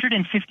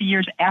 150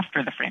 years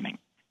after the framing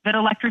that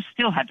electors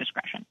still had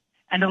discretion,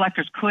 and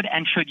electors could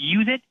and should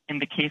use it in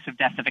the case of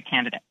death of a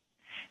candidate.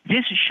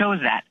 This shows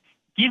that,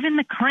 given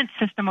the current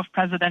system of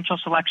presidential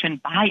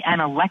selection by an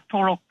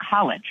electoral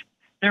college,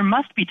 there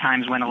must be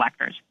times when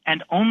electors,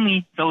 and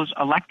only those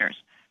electors,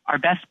 are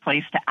best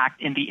placed to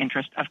act in the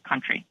interest of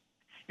country.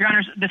 Your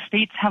Honors, the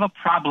states have a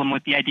problem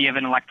with the idea of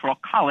an electoral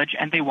college,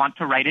 and they want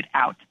to write it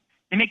out.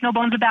 They make no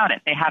bones about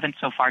it. They haven't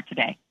so far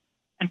today.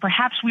 And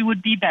perhaps we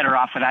would be better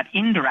off with that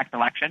indirect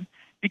election,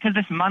 because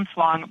this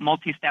months-long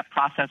multi-step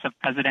process of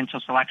presidential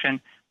selection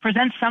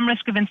presents some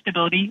risk of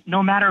instability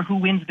no matter who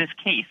wins this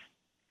case.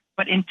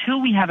 But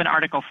until we have an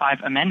Article 5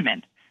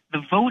 amendment,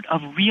 the vote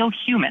of real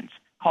humans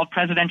called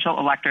presidential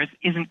electors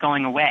isn't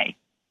going away.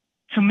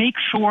 To make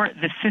sure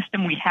the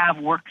system we have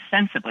works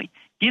sensibly,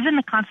 given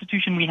the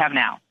Constitution we have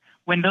now,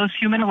 when those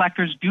human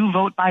electors do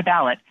vote by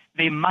ballot,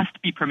 they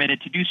must be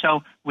permitted to do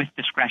so with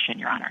discretion,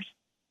 Your Honors.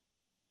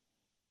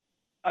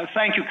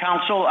 Thank you,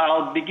 counsel.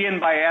 I'll begin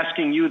by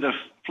asking you the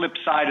flip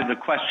side of the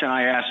question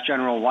I asked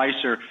General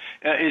Weiser.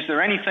 Is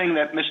there anything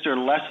that Mr.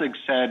 Lessig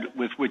said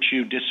with which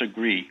you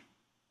disagree?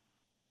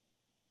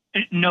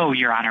 No,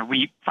 Your Honor.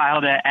 We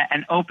filed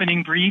an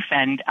opening brief,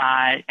 and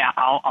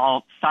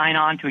I'll sign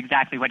on to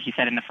exactly what he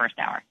said in the first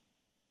hour.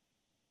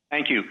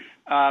 Thank you.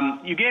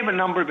 You gave a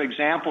number of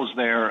examples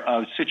there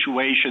of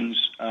situations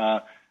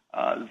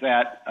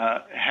that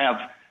have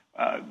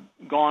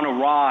gone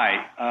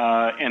awry,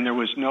 and there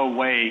was no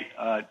way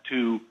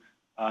to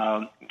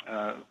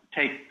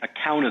take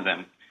account of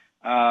them.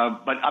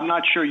 But I'm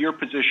not sure your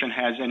position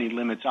has any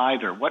limits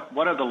either.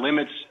 What are the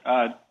limits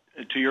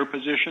to your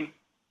position?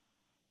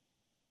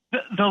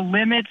 The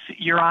limits,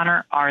 Your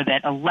Honor, are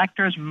that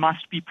electors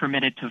must be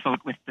permitted to vote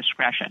with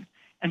discretion.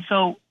 And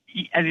so,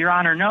 as Your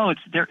Honor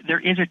notes, there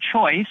is a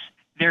choice.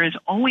 There is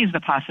always the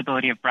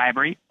possibility of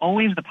bribery,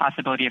 always the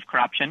possibility of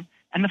corruption,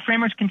 and the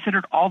framers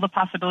considered all the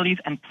possibilities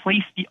and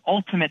placed the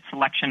ultimate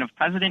selection of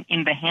president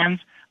in the hands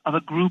of a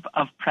group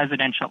of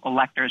presidential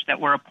electors that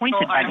were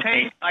appointed by the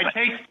state. I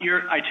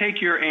take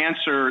your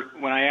answer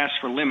when I ask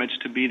for limits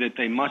to be that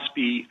they must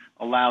be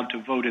allowed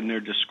to vote in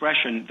their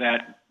discretion,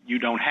 that you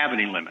don't have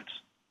any limits.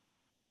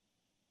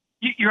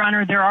 Your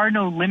Honor, there are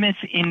no limits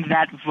in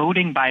that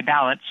voting by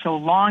ballot so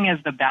long as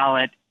the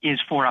ballot is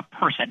for a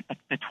person.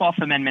 The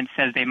 12th Amendment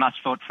says they must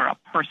vote for a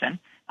person.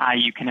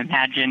 You can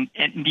imagine,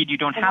 indeed you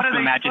don't have to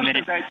imagine that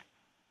it's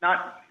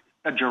not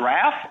a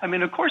giraffe. I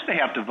mean, of course they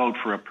have to vote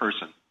for a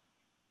person.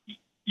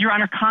 Your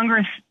Honor,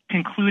 Congress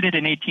concluded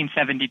in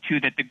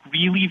 1872 that the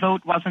Greeley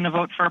vote wasn't a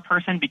vote for a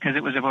person because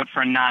it was a vote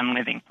for a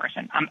non-living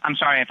person. I'm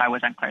sorry if I was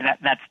unclear.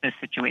 That's the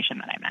situation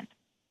that I meant.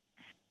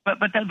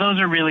 But those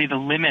are really the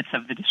limits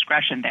of the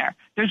discretion there.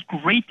 There's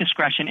great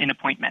discretion in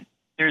appointment.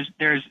 There's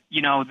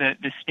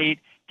the state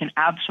can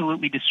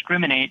absolutely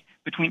discriminate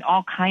between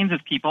all kinds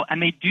of people,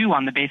 and they do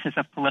on the basis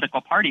of political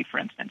party, for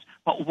instance.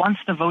 But once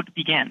the vote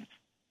begins,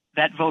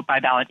 that vote by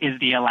ballot is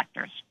the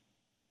electors.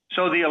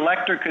 So the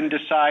elector can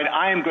decide,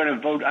 I am going to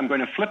vote, I'm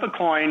going to flip a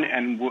coin,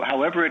 and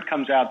however it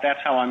comes out, that's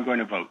how I'm going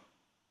to vote.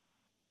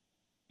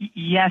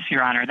 Yes,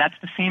 Your Honor. That's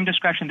the same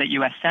discretion that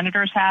U.S.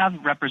 senators have,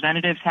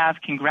 representatives have,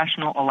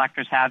 congressional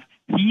electors have.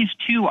 These,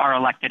 too, are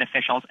elected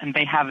officials, and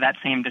they have that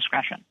same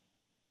discretion.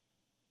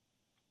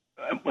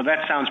 Well,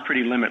 that sounds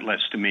pretty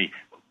limitless to me.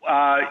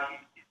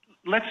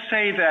 Let's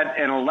say that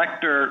an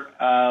elector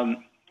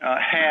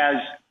has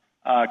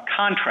a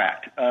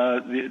contract.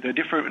 The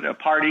different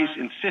parties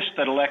insist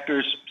that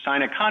electors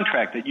sign a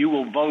contract that you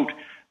will vote,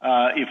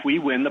 if we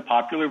win the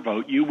popular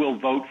vote, you will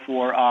vote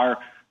for our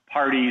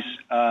party's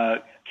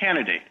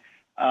candidate.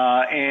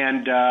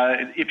 And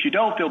if you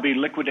don't, there'll be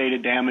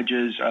liquidated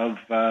damages of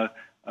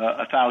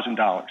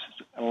 $1,000.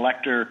 An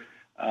elector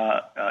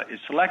is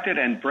selected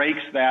and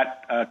breaks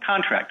that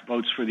contract,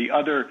 votes for the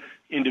other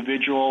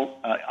individual,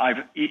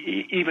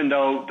 even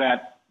though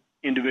that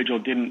individual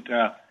didn't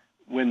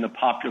win the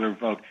popular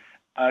vote.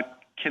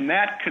 Can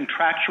that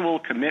contractual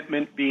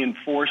commitment be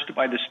enforced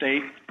by the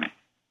state?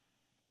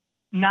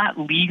 Not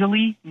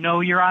legally,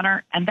 no, Your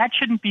Honor. And that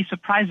shouldn't be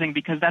surprising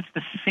because that's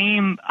the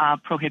same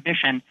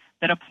prohibition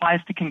that applies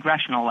to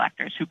congressional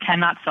electors who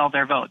cannot sell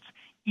their votes,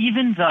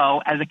 even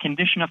though as a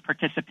condition of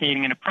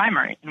participating in a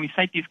primary, and we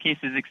cite these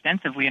cases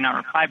extensively in our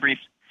reply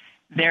briefs,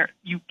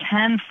 you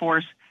can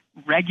force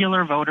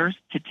regular voters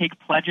to take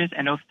pledges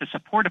and oaths to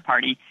support a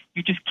party.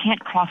 You just can't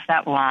cross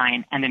that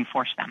line and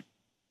enforce them.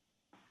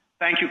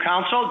 Thank you,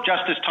 counsel.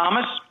 Justice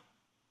Thomas?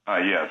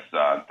 Yes,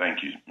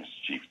 thank you, Mr.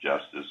 Chief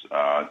Justice.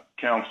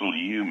 Counsel,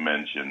 you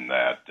mentioned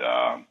that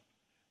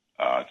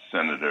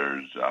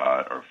senators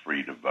are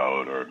free to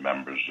vote or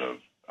members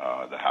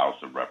of the House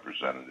of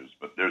Representatives,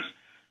 but there's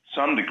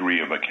some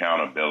degree of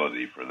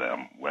accountability for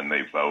them when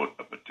they vote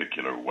a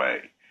particular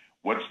way.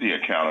 What's the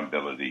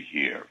accountability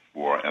here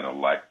for an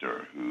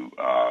elector who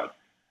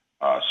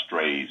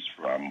strays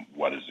from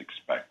what is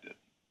expected?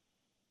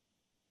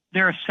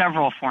 There are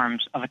several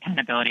forms of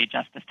accountability,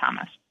 Justice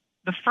Thomas.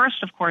 The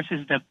first, of course,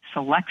 is the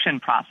selection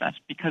process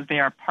because they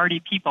are party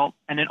people,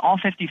 and in all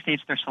 50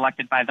 states they're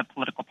selected by the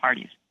political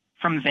parties.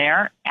 From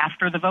there,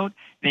 after the vote,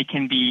 they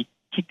can be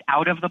kicked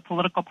out of the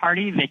political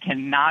party. They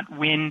cannot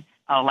win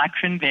an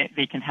election.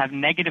 They can have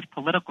negative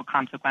political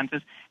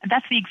consequences. And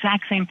that's the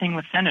exact same thing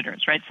with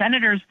senators, right?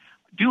 Senators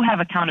do have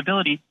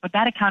accountability, but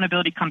that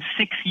accountability comes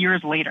 6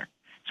 years later.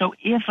 So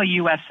if a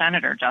U.S.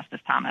 senator,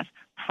 Justice Thomas,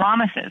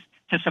 promises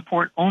to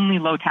support only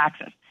low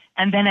taxes,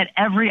 and then at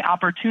every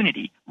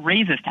opportunity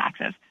raises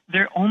taxes,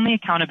 their only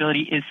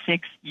accountability is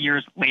 6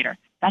 years later.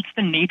 That's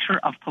the nature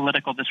of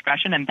political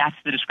discretion, and that's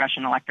the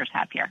discretion electors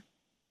have here.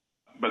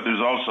 But there's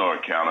also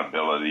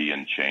accountability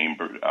in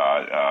chamber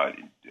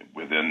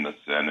within the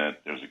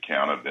Senate. There's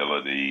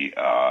accountability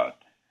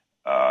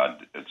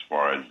as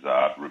far as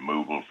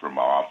removal from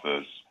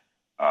office.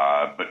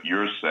 But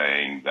you're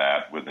saying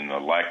that with an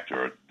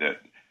elector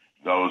that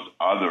those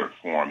other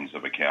forms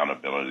of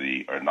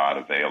accountability are not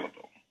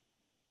available.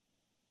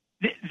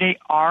 They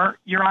are,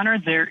 Your Honor.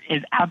 There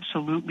is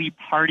absolutely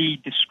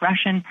party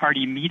discretion,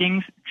 party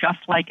meetings, just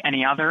like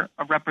any other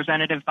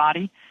representative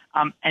body.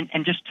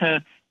 And just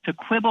to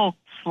quibble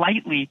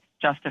slightly,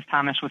 Justice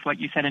Thomas, with what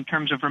you said in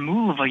terms of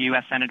removal of a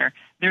U.S. senator,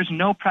 there's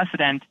no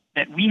precedent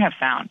that we have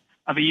found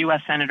of a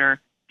U.S. senator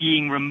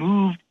being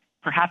removed,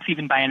 perhaps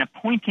even by an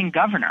appointing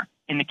governor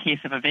in the case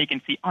of a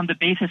vacancy, on the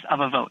basis of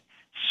a vote.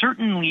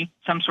 Certainly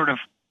some sort of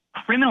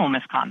criminal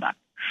misconduct,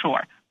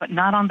 sure, but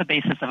not on the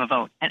basis of a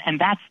vote. And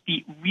that's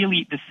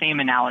really the same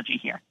analogy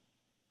here.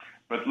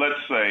 But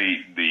let's say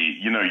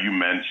you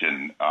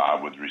mentioned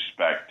with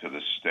respect to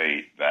the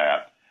state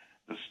that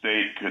the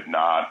state could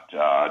not,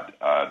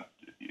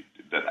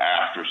 that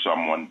after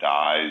someone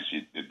dies,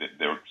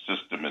 their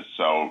system is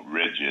so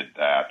rigid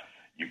that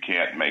you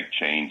can't make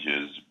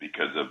changes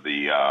because of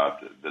the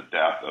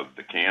death of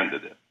the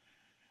candidate.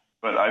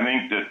 But I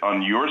think that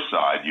on your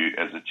side, you,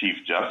 as the Chief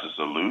Justice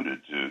alluded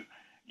to,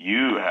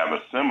 you have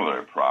a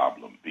similar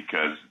problem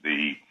because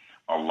the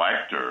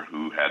elector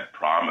who had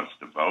promised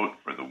to vote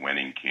for the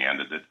winning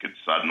candidate could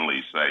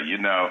suddenly say,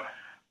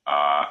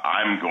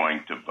 I'm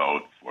going to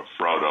vote for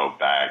Frodo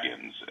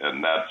Baggins,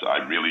 and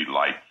I really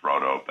like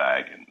Frodo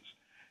Baggins.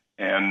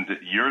 And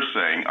you're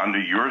saying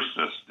under your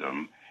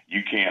system,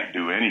 you can't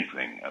do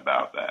anything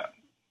about that.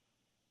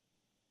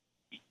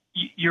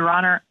 Your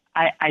Honor,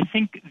 I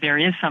think there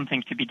is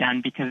something to be done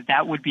because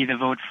that would be the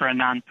vote for a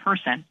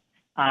non-person.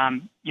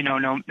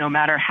 No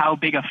matter how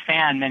big a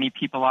fan many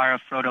people are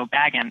of Frodo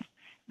Baggins.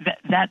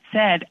 That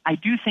said, I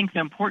do think the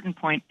important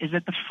point is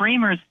that the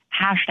framers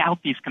hashed out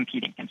these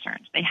competing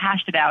concerns. They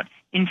hashed it out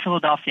in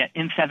Philadelphia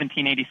in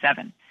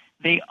 1787.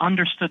 They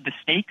understood the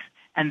stakes,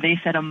 and they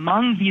said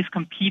among these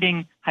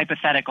competing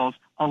hypotheticals,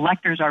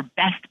 electors are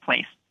best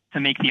placed to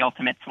make the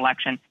ultimate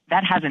selection.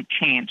 That hasn't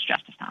changed,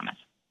 Justice Thomas.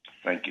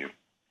 Thank you.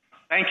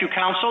 Thank you,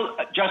 counsel.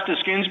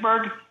 Justice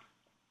Ginsburg?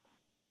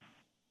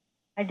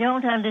 I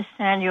don't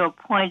understand your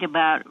point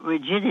about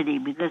rigidity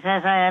because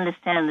as I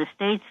understand the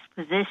state's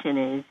position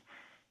is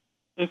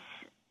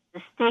the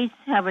states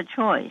have a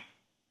choice.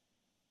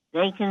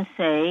 They can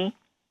say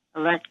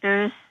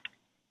electors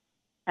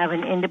have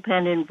an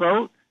independent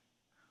vote,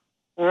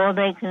 or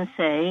they can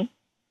say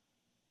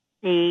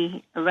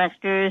the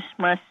electors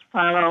must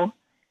follow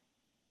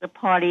the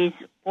party's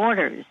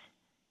orders.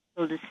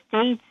 So the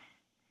states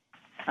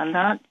are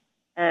not,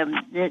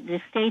 the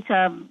states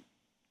are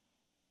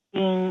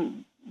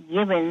being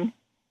given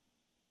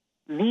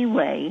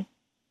leeway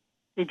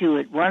to do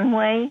it one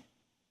way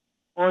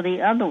or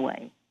the other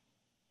way.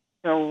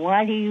 So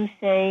why do you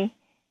say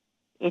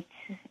it's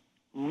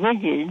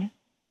rigid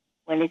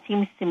when it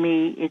seems to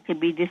me it could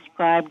be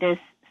described as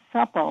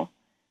supple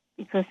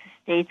because the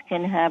states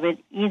can have it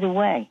either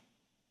way?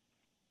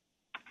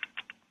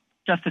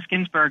 Justice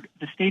Ginsburg,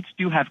 the states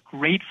do have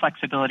great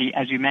flexibility,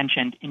 as you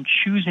mentioned, in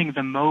choosing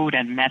the mode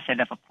and method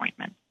of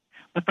appointment.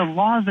 But the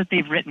laws that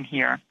they've written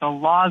here, the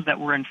laws that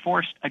were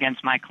enforced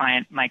against my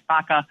client, Mike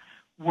Baca,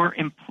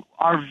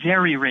 are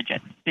very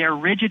rigid. They're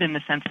rigid in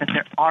the sense that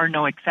there are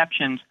no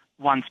exceptions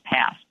once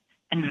passed.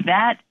 And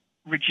that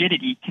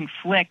rigidity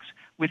conflicts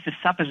with the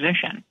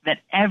supposition that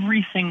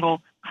every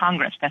single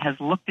Congress that has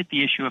looked at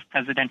the issue of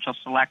presidential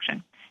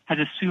selection has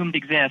assumed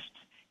exists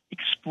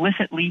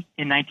explicitly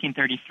in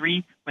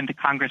 1933 when the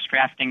Congress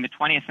drafting the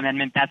 20th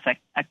Amendment. That's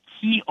a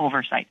key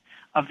oversight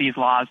of these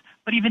laws,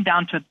 but even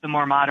down to the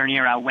more modern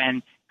era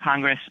when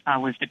Congress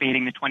was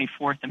debating the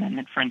 24th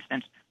Amendment, for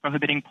instance,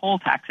 prohibiting poll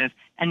taxes,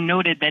 and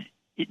noted that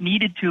it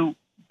needed to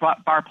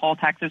bar poll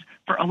taxes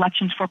for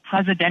elections for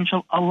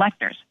presidential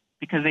electors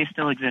because they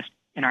still exist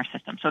in our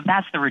system. So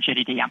that's the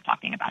rigidity I'm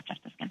talking about,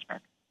 Justice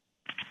Ginsburg.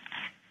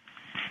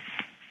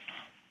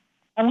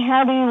 And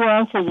how do you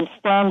answer the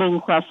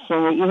standing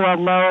question that you have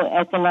no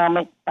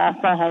economic,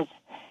 Baca has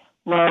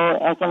no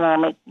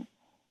economic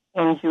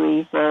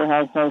injuries or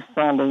has no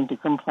standing to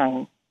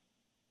complain?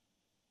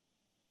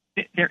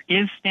 There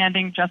is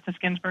standing, Justice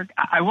Ginsburg.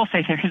 I will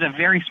say there is a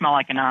very small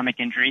economic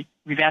injury.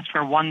 We've asked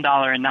for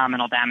 $1 in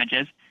nominal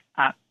damages.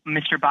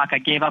 Mr. Baca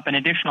gave up an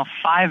additional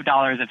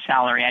 $5 of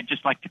salary. I'd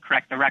just like to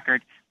correct the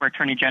record where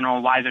Attorney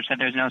General Weiser said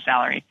there's no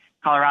salary.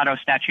 Colorado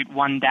Statute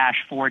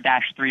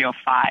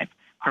 1-4-305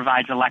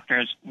 provides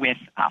electors with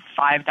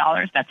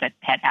 $5. That's at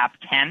Pet App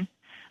 10.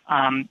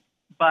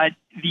 But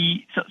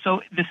the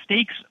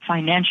stakes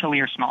financially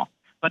are small,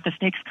 but the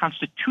stakes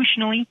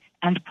constitutionally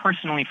and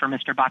personally for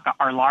Mr. Baca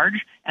are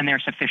large, and they're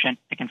sufficient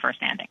to confer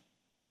standing.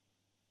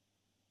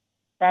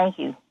 Thank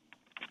you.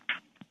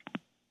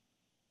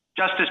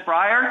 Justice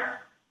Breyer?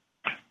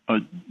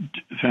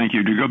 Thank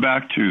you. To go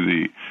back to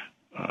the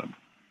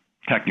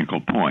technical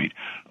point,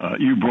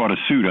 you brought a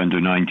suit under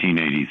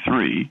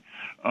 1983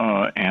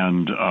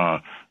 and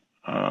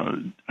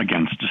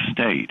against a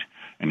state.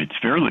 And it's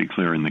fairly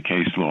clear in the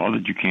case law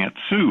that you can't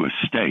sue a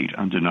state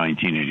under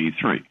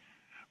 1983.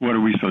 What are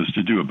we supposed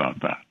to do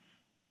about that?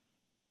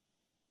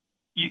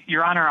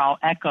 Your Honor, I'll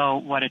echo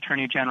what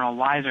Attorney General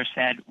Weiser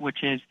said,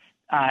 which is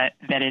that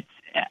it's,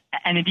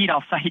 and indeed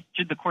I'll cite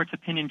the court's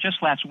opinion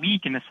just last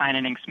week in the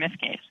Sinan-Ing-Smith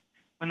case,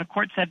 when the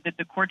court said that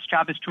the court's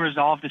job is to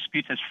resolve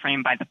disputes as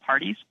framed by the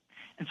parties.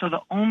 And so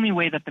the only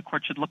way that the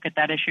court should look at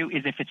that issue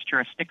is if it's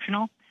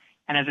jurisdictional.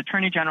 And as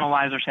Attorney General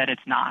Weiser said,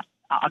 it's not.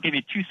 I'll give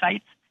you two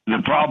cites.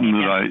 The problem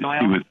that I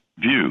see with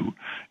view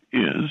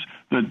is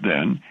that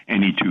then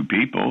any two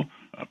people,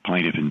 a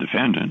plaintiff and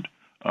defendant,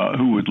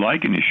 who would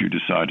like an issue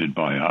decided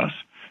by us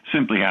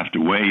simply have to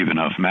waive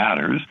enough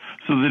matters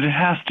so that it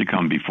has to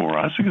come before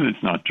us because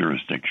it's not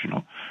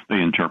jurisdictional.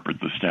 They interpret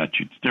the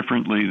statutes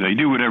differently. They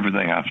do whatever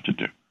they have to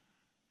do.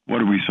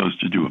 What are we supposed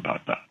to do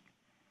about that?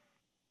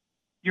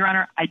 Your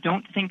Honor, I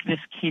don't think this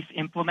case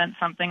implements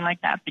something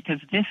like that because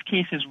this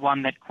case is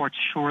one that courts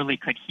surely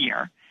could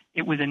hear.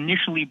 It was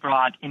initially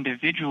brought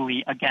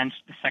individually against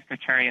the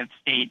Secretary of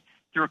State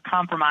through a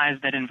compromise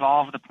that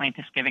involved the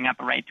plaintiffs giving up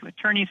a right to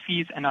attorney's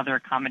fees and other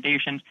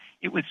accommodations.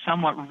 It was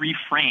somewhat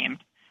reframed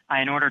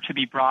in order to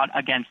be brought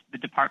against the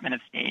Department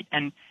of State.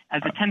 And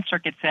as the 10th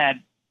Circuit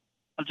said,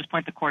 I'll just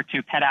point the court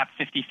to Pet App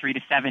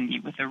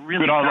 53-70 with a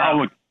really... But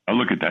I'll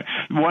look at that.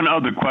 One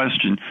other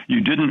question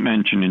you didn't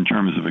mention in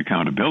terms of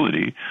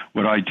accountability,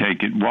 what I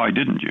take it, why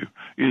didn't you,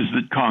 is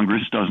that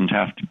Congress doesn't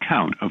have to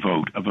count a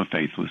vote of a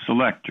faithless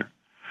elector.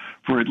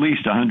 For at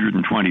least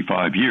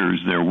 125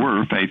 years, there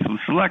were faithless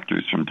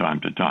electors from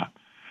time to time.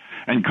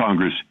 And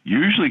Congress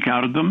usually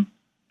counted them,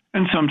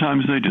 and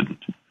sometimes they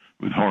didn't.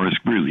 With Horace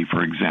Greeley,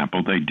 for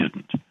example, they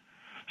didn't.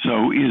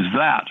 So is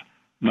that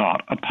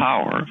not a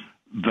power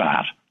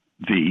that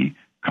the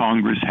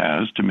Congress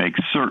has to make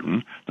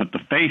certain that the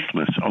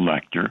faithless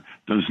elector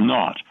does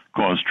not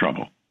cause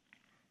trouble?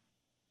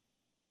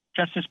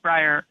 Justice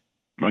Breyer.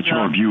 What's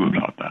your view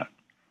about that?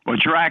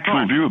 What's your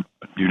actual view about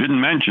it? You didn't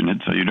mention it,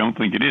 so you don't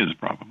think it is,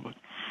 probably.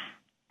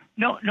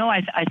 No,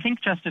 I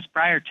think, Justice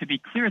Breyer, to be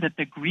clear, that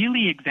the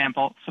Greeley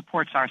example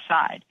supports our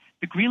side.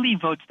 The Greeley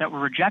votes that were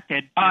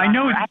rejected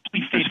were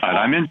actually faithful.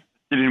 I'm interested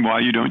in why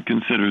you don't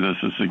consider this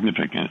as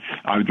significant.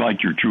 I would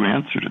like your true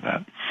answer to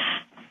that.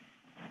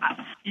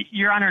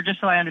 Your Honor,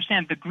 just so I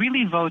understand, the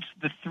Greeley votes,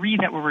 the three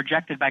that were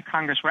rejected by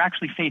Congress, were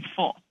actually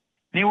faithful.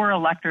 They were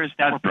electors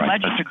that were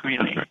pledged to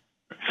Greeley. Right.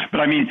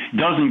 But I mean,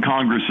 doesn't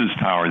Congress's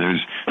power,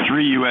 there's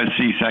 3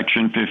 U.S.C.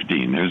 Section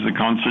 15, there's the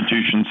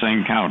Constitution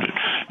saying count it.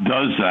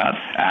 Does that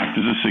act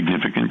as a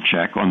significant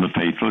check on the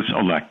faithless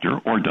elector,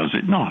 or does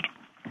it not?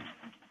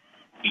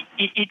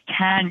 It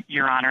can,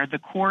 Your Honor. The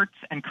courts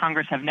and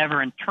Congress have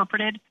never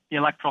interpreted the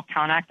Electoral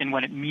Count Act and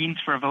what it means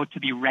for a vote to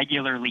be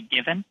regularly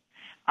given.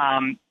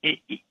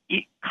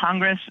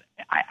 Congress,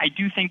 I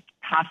do think,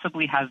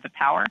 possibly has the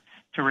power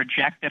to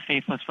reject a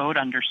faithless vote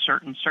under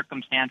certain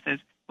circumstances,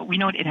 but we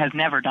know it has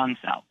never done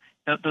so.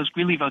 Those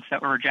Greeley votes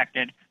that were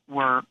rejected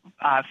were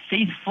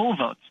faithful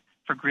votes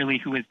for Greeley,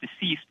 who is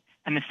deceased,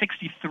 and the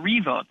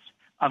 63 votes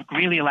of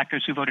Greeley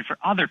electors who voted for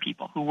other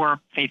people who were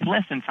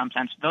faithless in some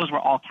sense, those were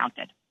all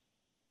counted.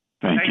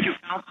 Thank you,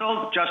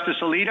 counsel. Justice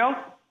Alito?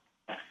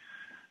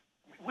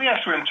 We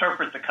have to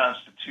interpret the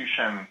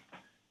Constitution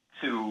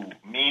to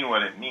mean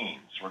what it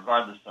means,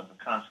 regardless of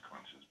the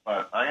consequences.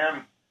 But I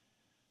am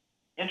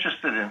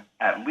interested in,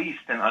 at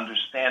least in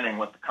understanding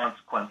what the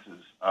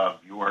consequences of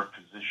your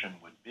position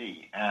would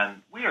be.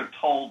 And we are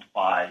told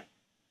by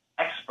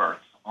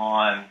experts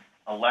on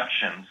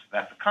elections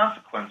that the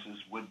consequences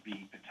would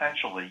be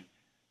potentially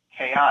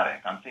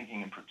chaotic. I'm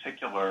thinking in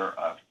particular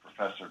of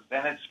Professor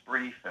Bennett's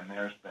brief, and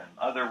there's been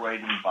other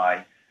writing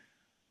by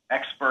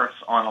experts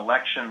on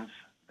elections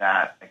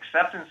that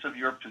acceptance of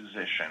your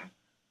position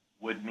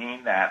would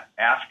mean that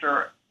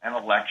after an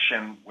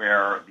election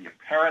where the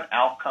apparent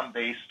outcome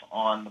based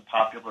on the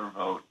popular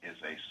vote is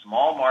a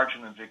small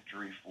margin of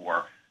victory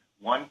for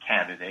one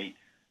candidate,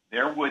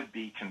 there would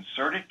be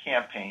concerted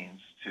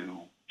campaigns to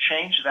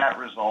change that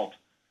result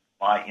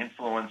by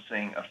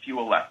influencing a few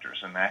electors,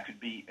 and that could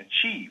be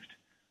achieved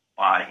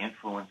by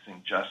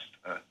influencing just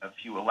a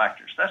few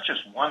electors. That's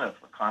just one of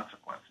the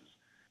consequences.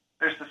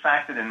 There's the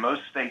fact that in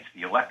most states,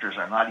 the electors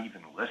are not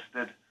even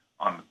listed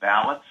on the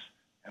ballots,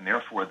 and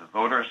therefore the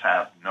voters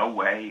have no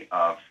way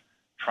of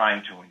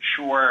trying to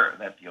ensure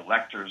that the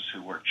electors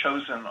who were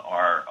chosen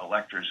are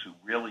electors who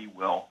really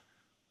will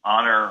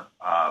honor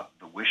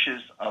the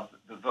wishes of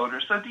the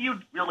voters. So do you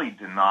really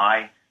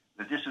deny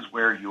that this is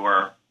where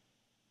your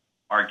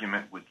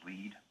argument would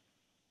lead?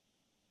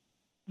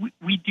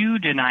 We do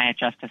deny it,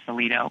 Justice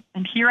Alito.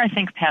 And here I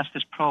think past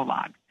this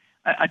prologue.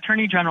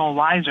 Attorney General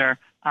Weiser,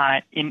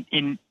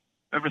 in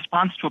a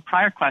response to a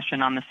prior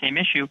question on the same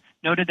issue,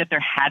 noted that there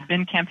had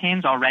been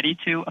campaigns already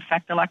to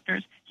affect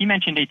electors. He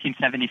mentioned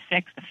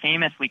 1876, the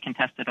famously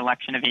contested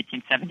election of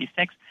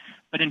 1876.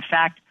 But in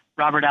fact,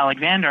 Robert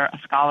Alexander, a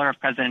scholar of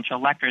presidential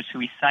electors who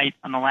we cite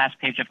on the last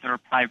page of the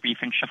reply brief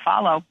in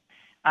Shafalo,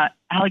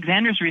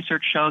 Alexander's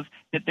research shows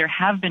that there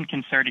have been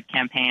concerted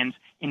campaigns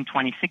in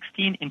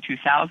 2016, in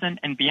 2000,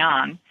 and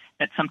beyond,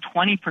 that some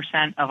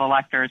 20% of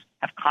electors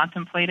have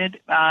contemplated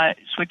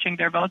switching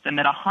their votes, and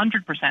that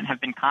 100%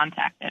 have been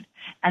contacted.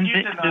 And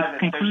you deny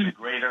that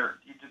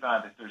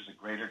there's a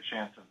greater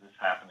chance of this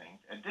happening.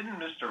 And didn't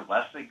Mr.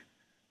 Lessig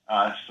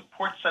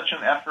support such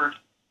an effort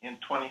in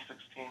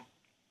 2016?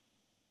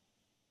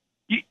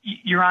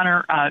 Your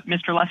Honor,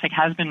 Mr. Lessig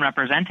has been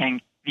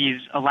representing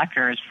these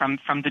electors from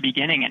the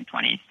beginning in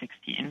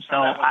 2016.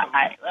 So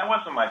that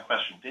wasn't my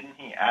question. Didn't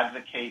he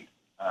advocate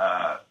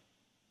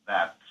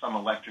that some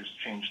electors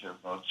change their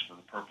votes for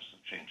the purpose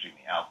of changing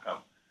the outcome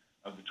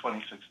of the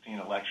 2016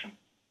 election?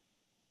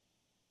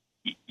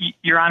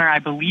 Your Honor, I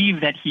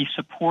believe that he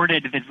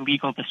supported the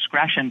legal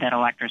discretion that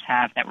electors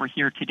have that we're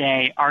here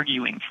today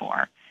arguing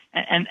for.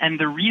 And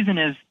the reason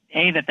is,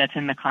 A, that that's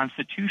in the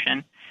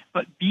Constitution,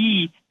 but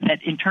B,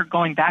 that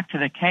going back to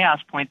the chaos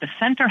point, the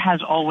center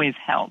has always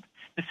held.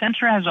 The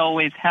center has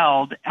always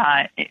held,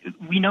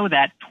 we know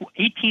that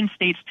 18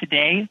 states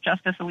today,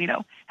 Justice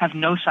Alito, have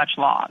no such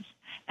laws.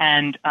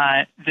 And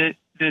the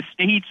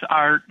states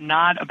are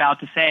not about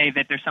to say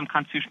that there's some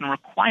constitutional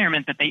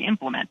requirement that they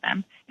implement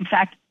them. In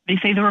fact, they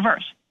say the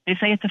reverse. They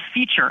say it's a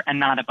feature and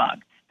not a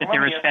bug, that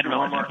there is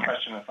federalism here. One more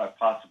question, if I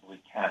possibly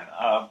can.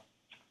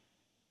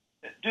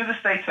 Do the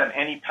states have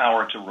any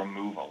power to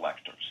remove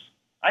electors?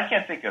 I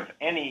can't think of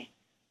any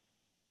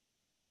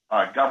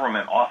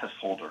government office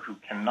holder who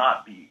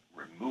cannot be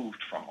removed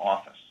from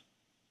office.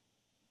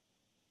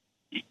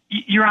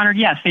 Your Honor,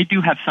 yes, they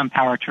do have some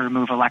power to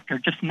remove elector,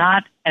 just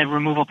not a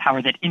removal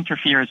power that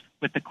interferes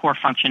with the core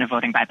function of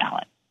voting by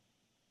ballot.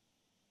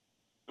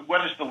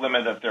 What is the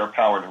limit of their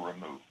power to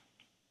remove?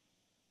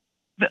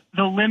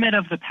 The limit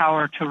of the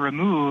power to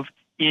remove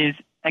is,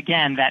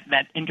 again,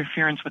 that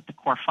interference with the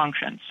core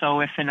function.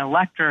 So if an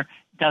elector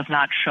does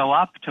not show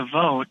up to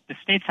vote, the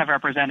states have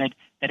represented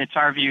that it's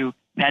our view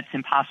that's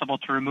impossible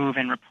to remove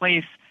and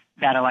replace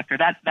that elector.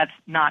 That's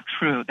not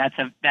true.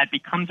 That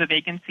becomes a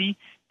vacancy.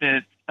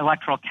 The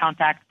Electoral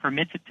Count Act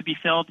permits it to be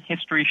filled.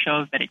 History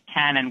shows that it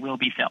can and will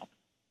be filled.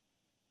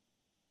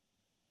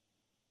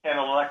 Can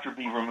an elector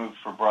be removed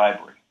for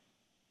bribery,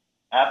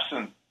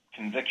 absent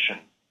conviction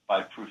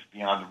by proof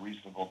beyond a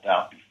reasonable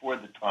doubt before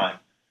the time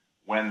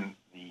when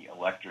the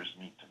electors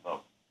meet to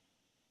vote?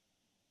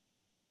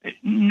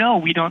 No,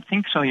 we don't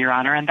think so, Your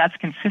Honor, and that's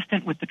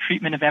consistent with the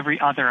treatment of every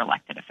other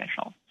elected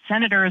official.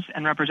 Senators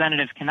and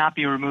representatives cannot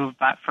be removed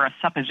for a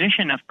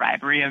supposition of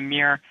bribery, a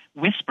mere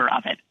whisper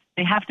of it.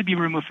 They have to be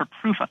removed for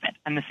proof of it,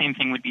 and the same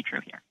thing would be true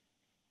here.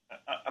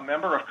 A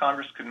member of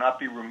Congress could not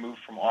be removed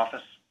from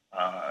office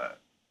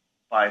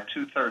by a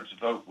two-thirds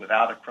vote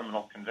without a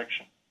criminal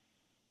conviction.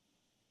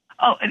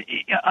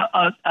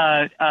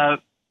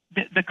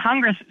 The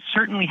Congress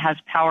certainly has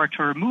power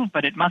to remove,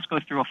 but it must go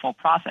through a full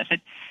process.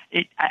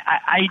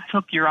 I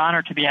took Your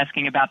Honor to be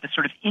asking about the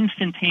sort of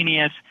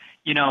instantaneous,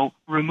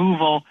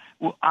 removal.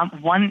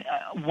 One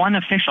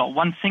official,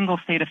 one single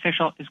state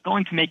official, is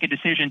going to make a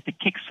decision to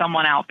kick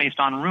someone out based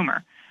on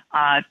rumor.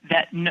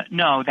 That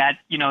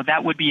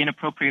would be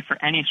inappropriate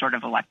for any sort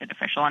of elected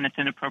official, and it's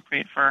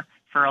inappropriate for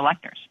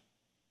electors.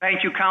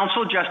 Thank you,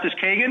 counsel. Justice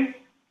Kagan?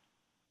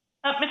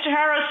 Mr.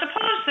 Harrow,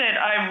 suppose that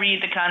I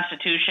read the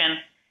Constitution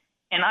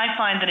and I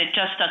find that it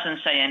just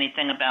doesn't say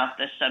anything about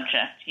this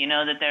subject.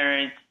 That there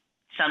is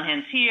some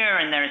hints here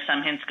and there are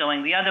some hints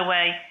going the other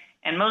way.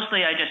 and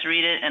mostly I just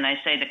read it and I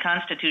say the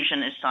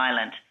Constitution is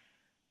silent.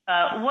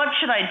 What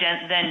should I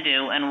then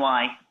do and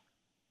why?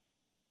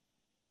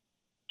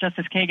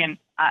 Justice Kagan,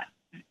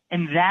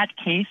 in that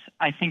case,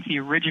 I think the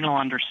original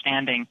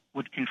understanding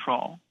would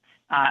control.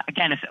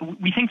 Again,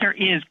 we think there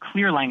is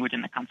clear language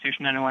in the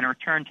Constitution, and I want to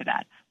return to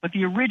that. But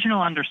the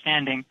original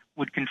understanding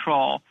would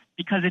control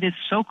because it is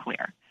so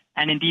clear,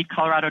 and indeed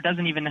Colorado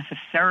doesn't even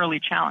necessarily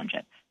challenge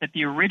it, that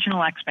the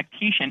original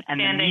expectation and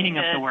the meaning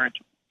of the words...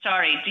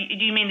 Sorry,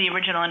 do you mean the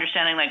original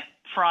understanding like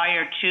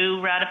prior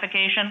to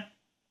ratification?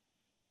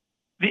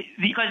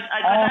 Because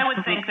I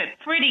would think that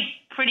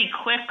pretty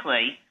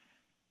quickly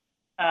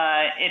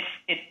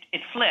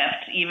it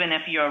flipped, even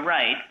if you're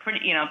right.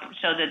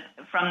 So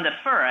that from the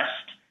first,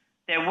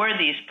 there were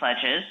these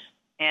pledges,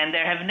 and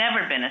there have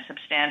never been a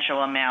substantial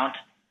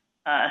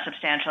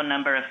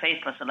number of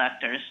faithless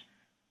electors.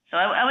 So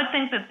I would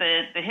think that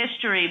the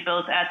history,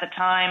 both at the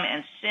time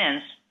and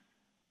since,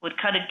 would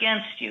cut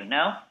against you,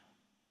 no?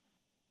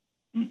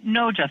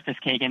 No, Justice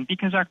Kagan,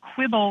 because our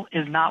quibble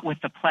is not with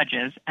the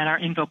pledges, and our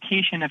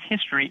invocation of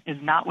history is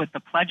not with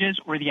the pledges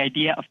or the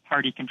idea of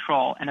party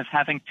control and of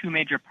having two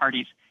major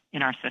parties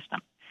in our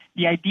system.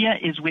 The idea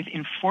is with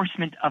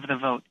enforcement of the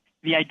vote.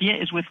 The idea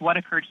is with what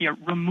occurred here,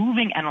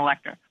 removing an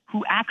elector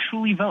who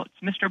actually votes.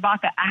 Mr.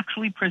 Baca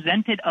actually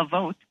presented a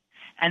vote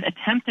and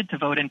attempted to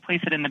vote and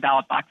place it in the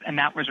ballot box, and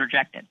that was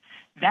rejected.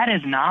 That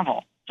is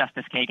novel,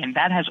 Justice Kagan.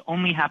 That has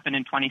only happened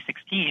in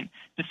 2016,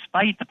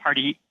 despite the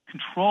party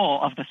control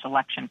of the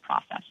selection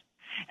process.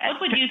 What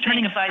would you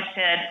think if I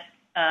said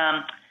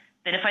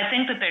that if I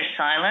think that there's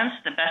silence,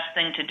 the best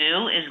thing to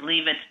do is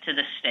leave it to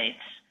the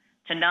states,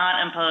 to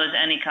not impose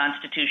any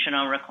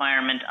constitutional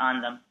requirement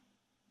on them?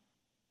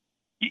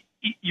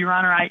 Your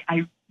Honor,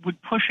 I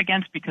would push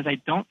against because I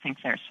don't think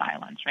there's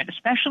silence, right?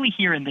 Especially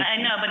here in this case.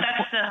 I know, but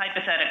that's the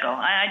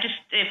hypothetical.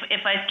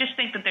 If I just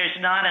think that there's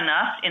not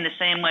enough, in the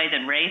same way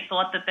that Ray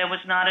thought that there was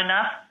not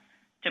enough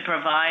to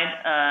provide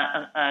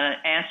an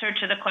answer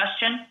to the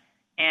question,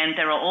 and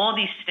there are all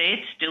these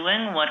states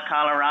doing what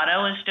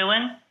Colorado is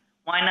doing,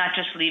 why not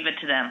just leave it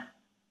to them?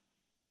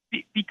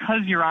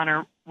 Because, Your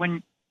Honor,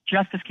 when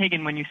Justice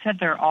Kagan, when you said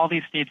there are all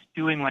these states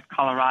doing what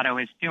Colorado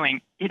is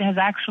doing, it has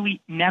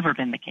actually never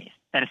been the case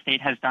that a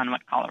state has done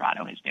what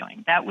Colorado is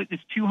doing. That is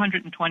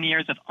 220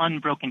 years of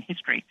unbroken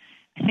history.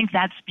 I think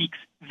that speaks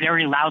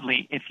very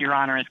loudly if Your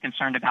Honor is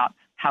concerned about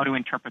how to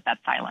interpret that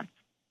silence.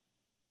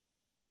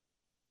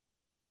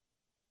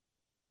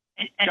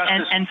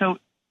 And so...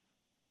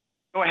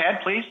 Go ahead,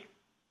 please.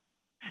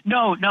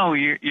 No,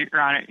 Your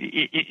Honor.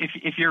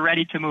 If you're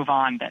ready to move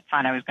on, that's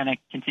fine. I was going to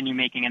continue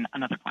making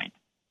another point.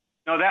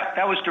 No, that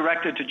was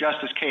directed to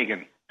Justice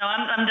Kagan. No,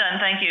 I'm done.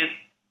 Thank you.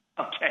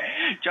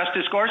 Okay.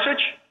 Justice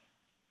Gorsuch?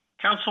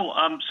 Counsel,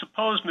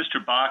 suppose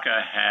Mr.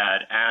 Baca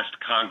had asked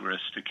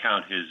Congress to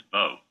count his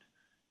vote,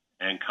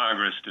 and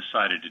Congress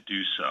decided to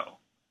do so.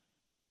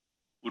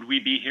 Would we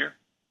be here?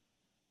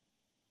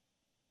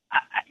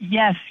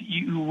 Yes,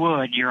 you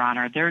would, Your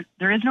Honor.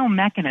 There is no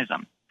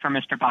mechanism for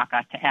Mr.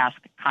 Baca to ask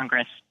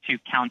Congress to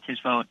count his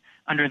vote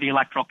under the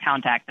Electoral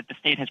Count Act that the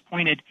state has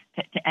pointed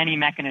to any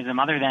mechanism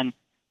other than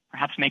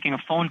perhaps making a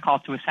phone call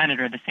to a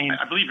senator. The same.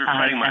 I believe you're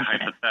citing my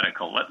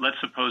hypothetical. Let's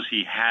suppose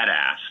he had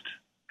asked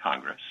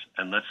Congress,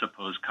 and let's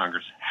suppose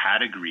Congress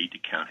had agreed to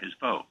count his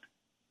vote.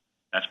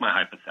 That's my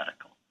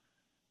hypothetical.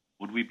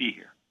 Would we be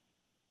here?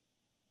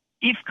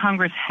 If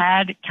Congress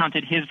had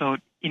counted his vote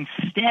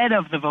instead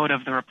of the vote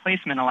of the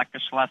replacement elector,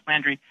 Celeste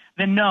Landry,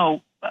 then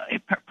no,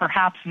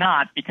 perhaps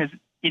not, because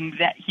in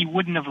that he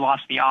wouldn't have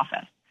lost the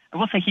office. I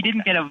will say he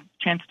didn't get a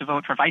chance to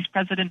vote for vice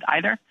president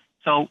either.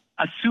 So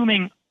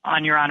assuming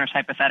on Your Honor's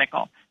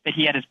hypothetical that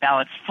he had his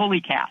ballot fully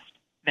cast,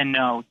 then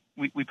no,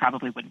 we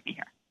probably wouldn't be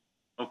here.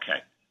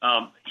 Okay.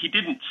 He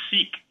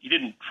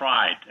didn't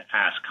try to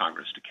ask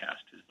Congress to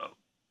cast his vote,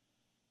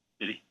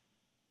 did he?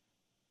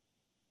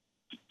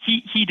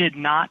 He did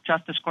not,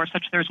 Justice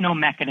Gorsuch. There's no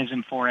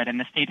mechanism for it, and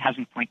the state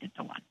hasn't pointed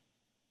to one.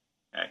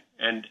 Okay.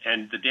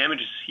 And the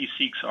damages he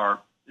seeks are,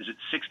 is it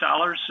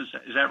 $6?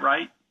 Is that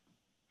right?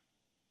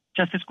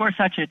 Justice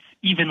Gorsuch, it's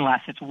even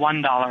less. It's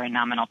 $1 in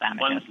nominal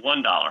damages.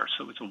 $1.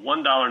 So it's a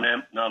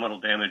 $1 nominal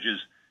damages.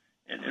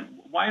 And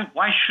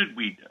why should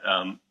we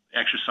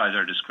exercise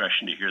our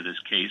discretion to hear this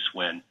case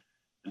when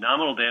the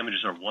nominal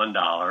damages are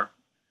 $1?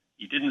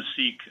 He didn't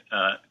seek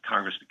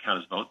Congress to count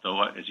his vote,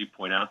 though, as you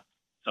point out,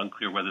 it's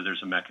unclear whether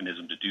there's a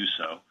mechanism to do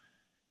so.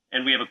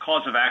 And we have a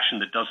cause of action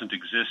that doesn't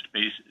exist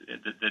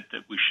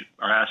that we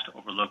are asked to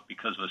overlook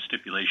because of a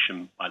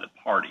stipulation by the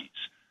parties.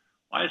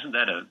 Why isn't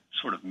that a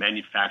sort of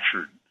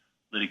manufactured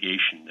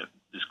litigation that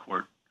this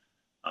court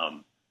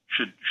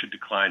should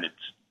decline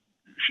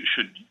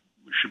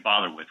should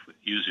bother with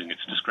using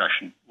its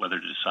discretion whether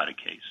to decide a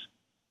case?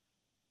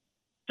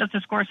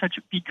 Justice Gorsuch,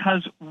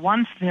 because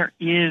once there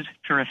is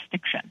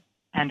jurisdiction,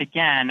 and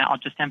again, I'll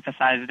just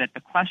emphasize that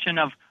the question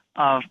of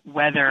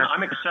whether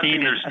I'm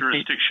accepting there's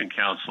jurisdiction,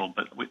 counsel,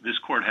 but this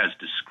court has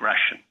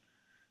discretion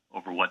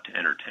over what to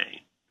entertain.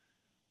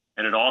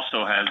 And it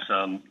also has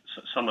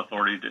some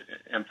authority to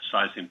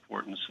emphasize the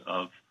importance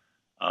of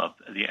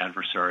the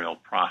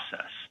adversarial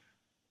process.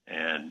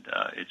 and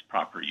its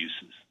proper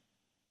uses.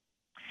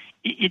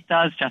 It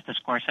does, Justice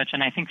Gorsuch,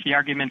 and I think the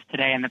arguments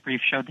today in the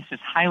brief show this is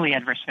highly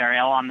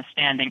adversarial on the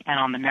standing and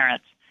on the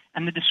merits.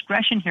 And the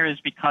discretion here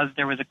is because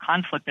there was a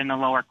conflict in the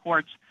lower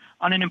courts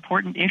on an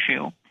important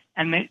issue,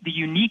 and the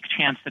unique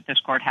chance that this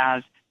court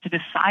has to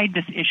decide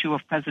this issue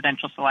of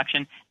presidential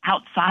selection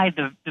outside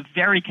the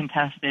very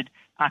contested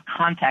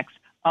context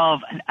of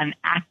an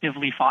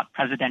actively fought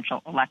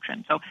presidential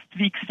election. So to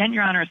the extent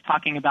Your Honor is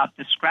talking about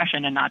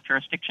discretion and not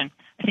jurisdiction,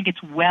 I think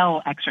it's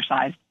well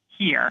exercised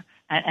here.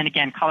 And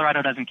again,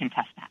 Colorado doesn't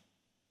contest that.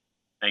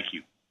 Thank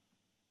you.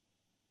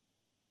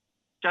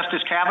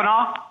 Justice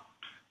Kavanaugh?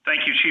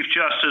 Thank you, Chief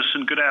Justice,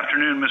 and good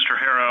afternoon, Mr.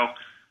 Harrow.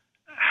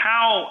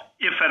 How,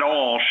 if at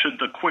all, should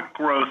the quick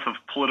growth of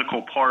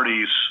political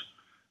parties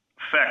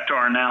affect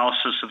our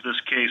analysis of this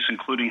case,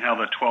 including how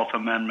the 12th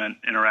Amendment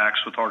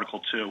interacts with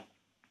Article 2?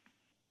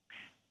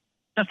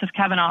 Justice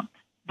Kavanaugh,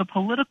 the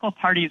political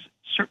parties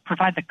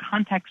provide the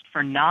context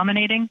for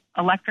nominating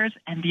electors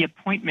and the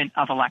appointment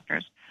of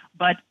electors.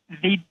 But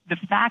the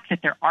fact that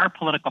there are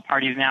political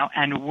parties now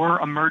and were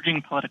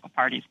emerging political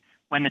parties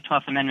when the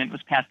 12th Amendment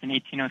was passed in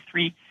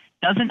 1803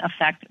 doesn't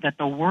affect that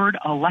the word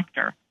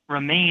elector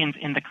remains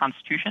in the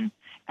Constitution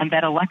and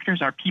that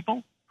electors are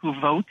people who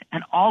vote,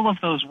 and all of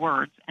those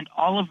words and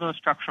all of those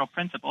structural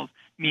principles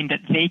mean that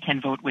they can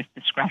vote with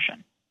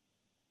discretion.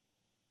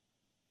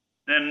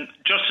 Then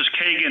Justice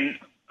Kagan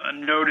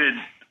noted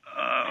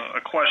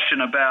a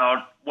question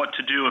about what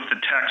to do if the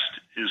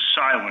text is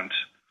silent.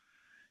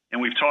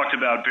 And we've talked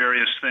about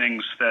various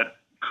things that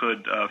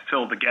could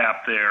fill the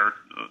gap there,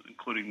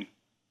 including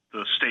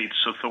the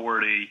state's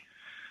authority.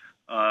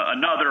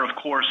 Another, of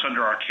course,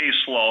 under our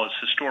case law is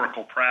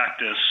historical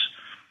practice,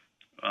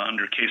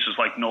 under cases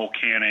like Noel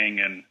Canning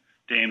and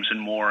Dames and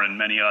Moore and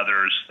many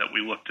others, that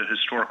we look to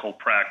historical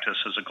practice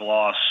as a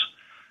gloss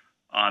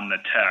on the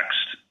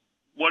text.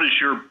 What is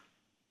your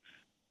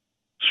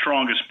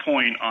strongest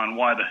point on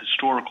why the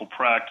historical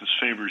practice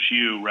favors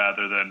you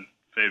rather than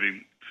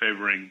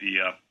favoring the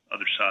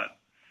other side?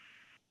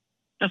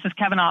 Justice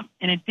Kavanaugh,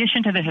 in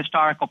addition to the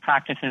historical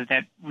practices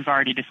that we've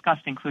already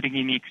discussed, including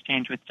in the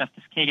exchange with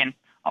Justice Kagan,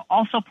 I'll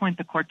also point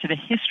the court to the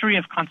history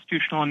of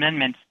constitutional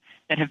amendments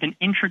that have been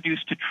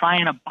introduced to try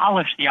and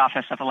abolish the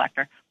office of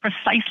elector,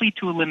 precisely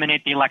to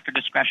eliminate the elector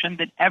discretion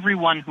that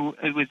everyone who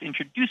was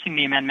introducing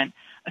the amendment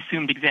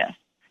assumed exists.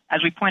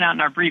 As we point out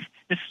in our brief,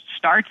 this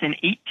starts in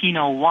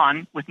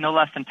 1801 with no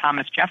less than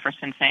Thomas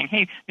Jefferson saying,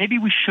 hey, maybe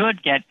we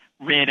should get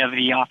rid of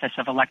the office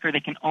of elector. They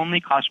can only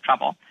cause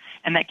trouble.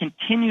 And that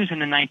continues in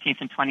the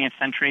 19th and 20th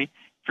century.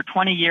 For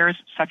 20 years,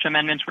 such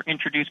amendments were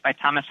introduced by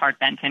Thomas Hart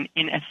Benton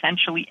in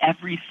essentially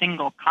every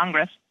single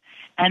Congress.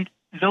 And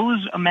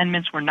those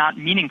amendments were not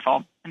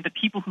meaningful. And the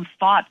people who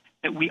thought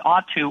that we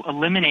ought to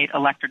eliminate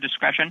elector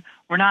discretion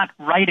were not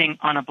writing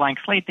on a blank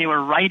slate. They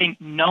were writing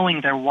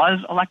knowing there was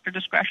elector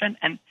discretion.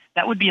 And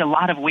that would be a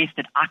lot of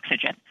wasted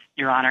oxygen,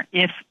 Your Honor,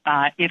 if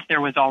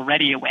there was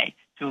already a way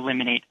to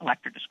eliminate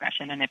elector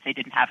discretion and if they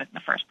didn't have it in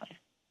the first place.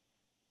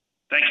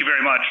 Thank you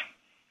very much.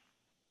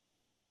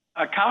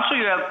 Counsel,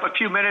 you have a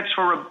few minutes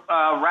for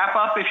a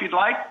wrap-up, if you'd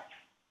like.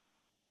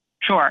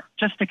 Sure.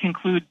 Just to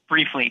conclude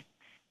briefly,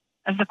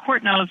 as the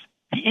court knows,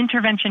 the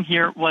intervention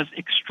here was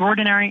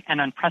extraordinary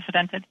and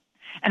unprecedented.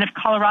 And if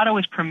Colorado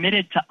is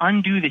permitted to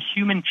undo the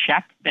human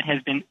check that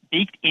has been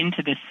baked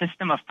into this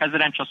system of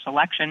presidential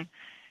selection,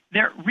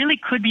 there really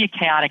could be a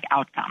chaotic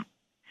outcome.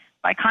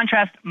 By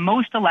contrast,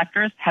 most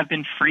electors have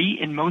been free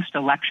in most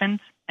elections,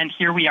 and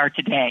here we are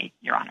today,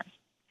 Your Honors.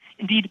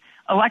 Indeed,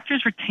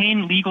 electors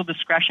retain legal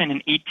discretion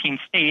in 18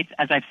 states,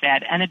 as I've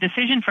said, and a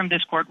decision from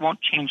this court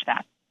won't change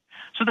that.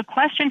 So the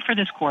question for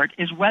this court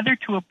is whether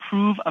to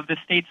approve of the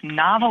state's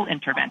novel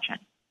intervention,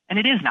 and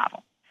it is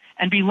novel,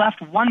 and be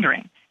left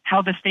wondering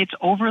how the state's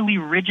overly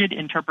rigid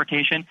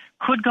interpretation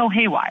could go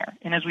haywire,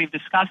 and as we've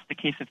discussed, the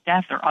case of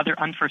death or other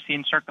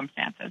unforeseen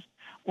circumstances,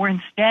 or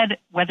instead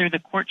whether the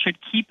court should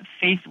keep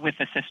faith with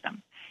the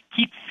system,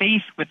 keep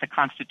faith with the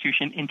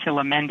Constitution until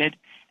amended,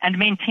 and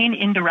maintain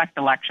indirect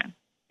election,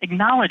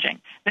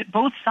 acknowledging that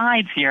both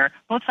sides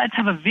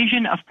have a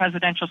vision of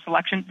presidential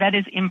selection that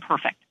is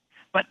imperfect,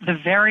 but the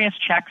various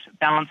checks,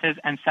 balances,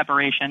 and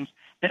separations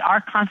that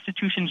our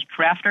Constitution's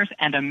drafters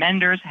and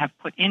amenders have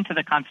put into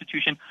the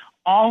Constitution,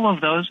 all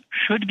of those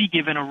should be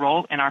given a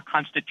role in our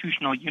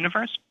constitutional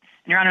universe.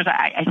 And, Your Honors,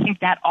 I think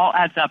that all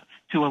adds up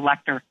to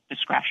elector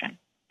discretion.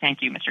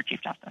 Thank you, Mr.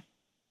 Chief Justice.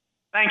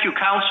 Thank you,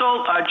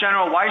 Counsel.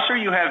 General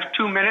Weiser, you have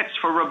 2 minutes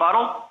for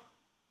rebuttal.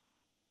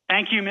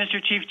 Thank you,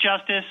 Mr. Chief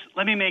Justice.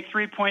 Let me make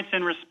 3 points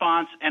in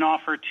response and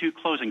offer 2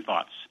 closing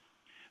thoughts.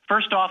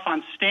 First off,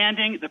 on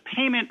standing, the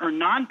payment or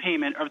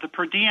non-payment of the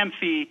per diem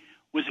fee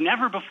was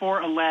never before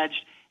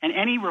alleged, and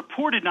any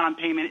reported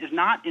non-payment is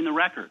not in the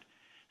record.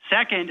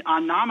 Second,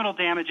 on nominal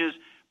damages,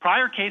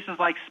 prior cases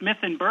like Smith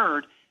and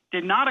Byrd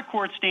did not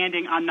accord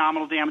standing on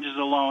nominal damages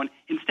alone,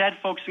 instead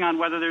focusing on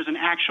whether there's an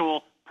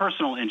actual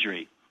personal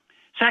injury.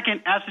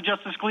 Second, as to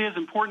Justice Scalia's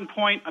important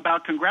point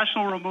about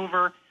congressional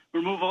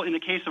removal in the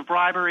case of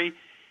bribery,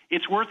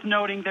 It's worth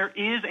noting there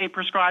is a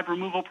prescribed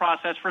removal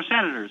process for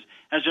senators,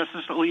 as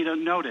Justice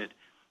Alito noted.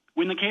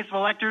 In the case of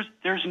electors,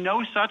 there's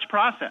no such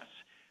process,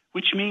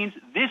 which means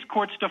this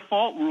court's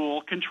default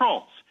rule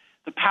controls.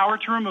 The power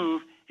to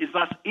remove is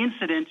thus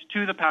incident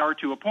to the power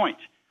to appoint.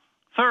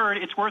 Third,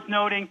 it's worth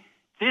noting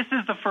this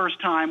is the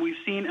first time we've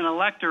seen an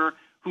elector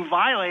who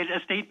violated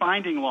a state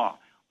binding law.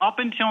 Up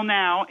until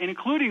now,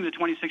 including the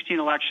 2016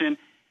 election,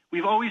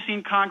 we've always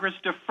seen Congress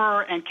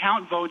defer and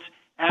count votes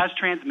as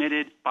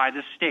transmitted by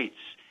the states.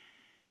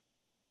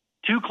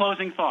 Two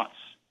closing thoughts.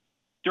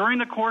 During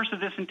the course of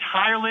this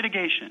entire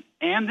litigation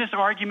and this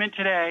argument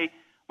today,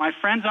 my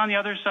friends on the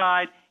other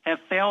side have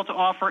failed to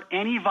offer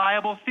any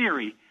viable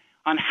theory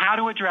on how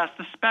to address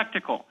the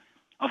spectacle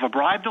of a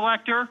bribed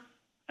elector,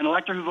 an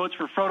elector who votes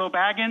for Frodo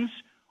Baggins,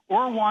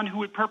 or one who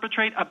would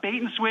perpetrate a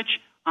bait and switch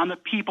on the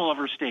people of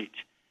her state.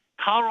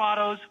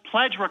 Colorado's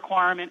pledge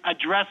requirement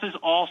addresses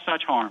all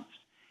such harms.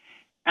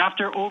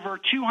 After over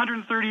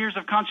 230 years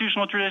of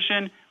constitutional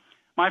tradition,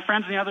 my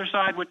friends on the other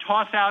side would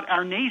toss out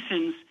our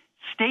nation's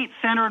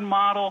state-centered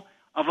model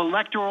of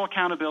electoral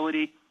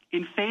accountability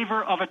in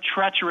favor of a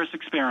treacherous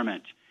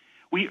experiment.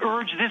 We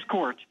urge this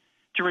court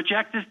to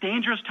reject this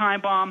dangerous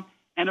time bomb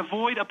and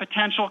avoid a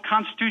potential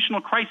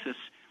constitutional crisis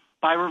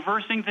by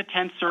reversing the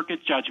 10th Circuit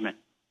judgment.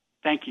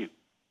 Thank you.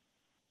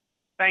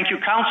 Thank you,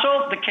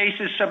 counsel. The case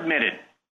is submitted.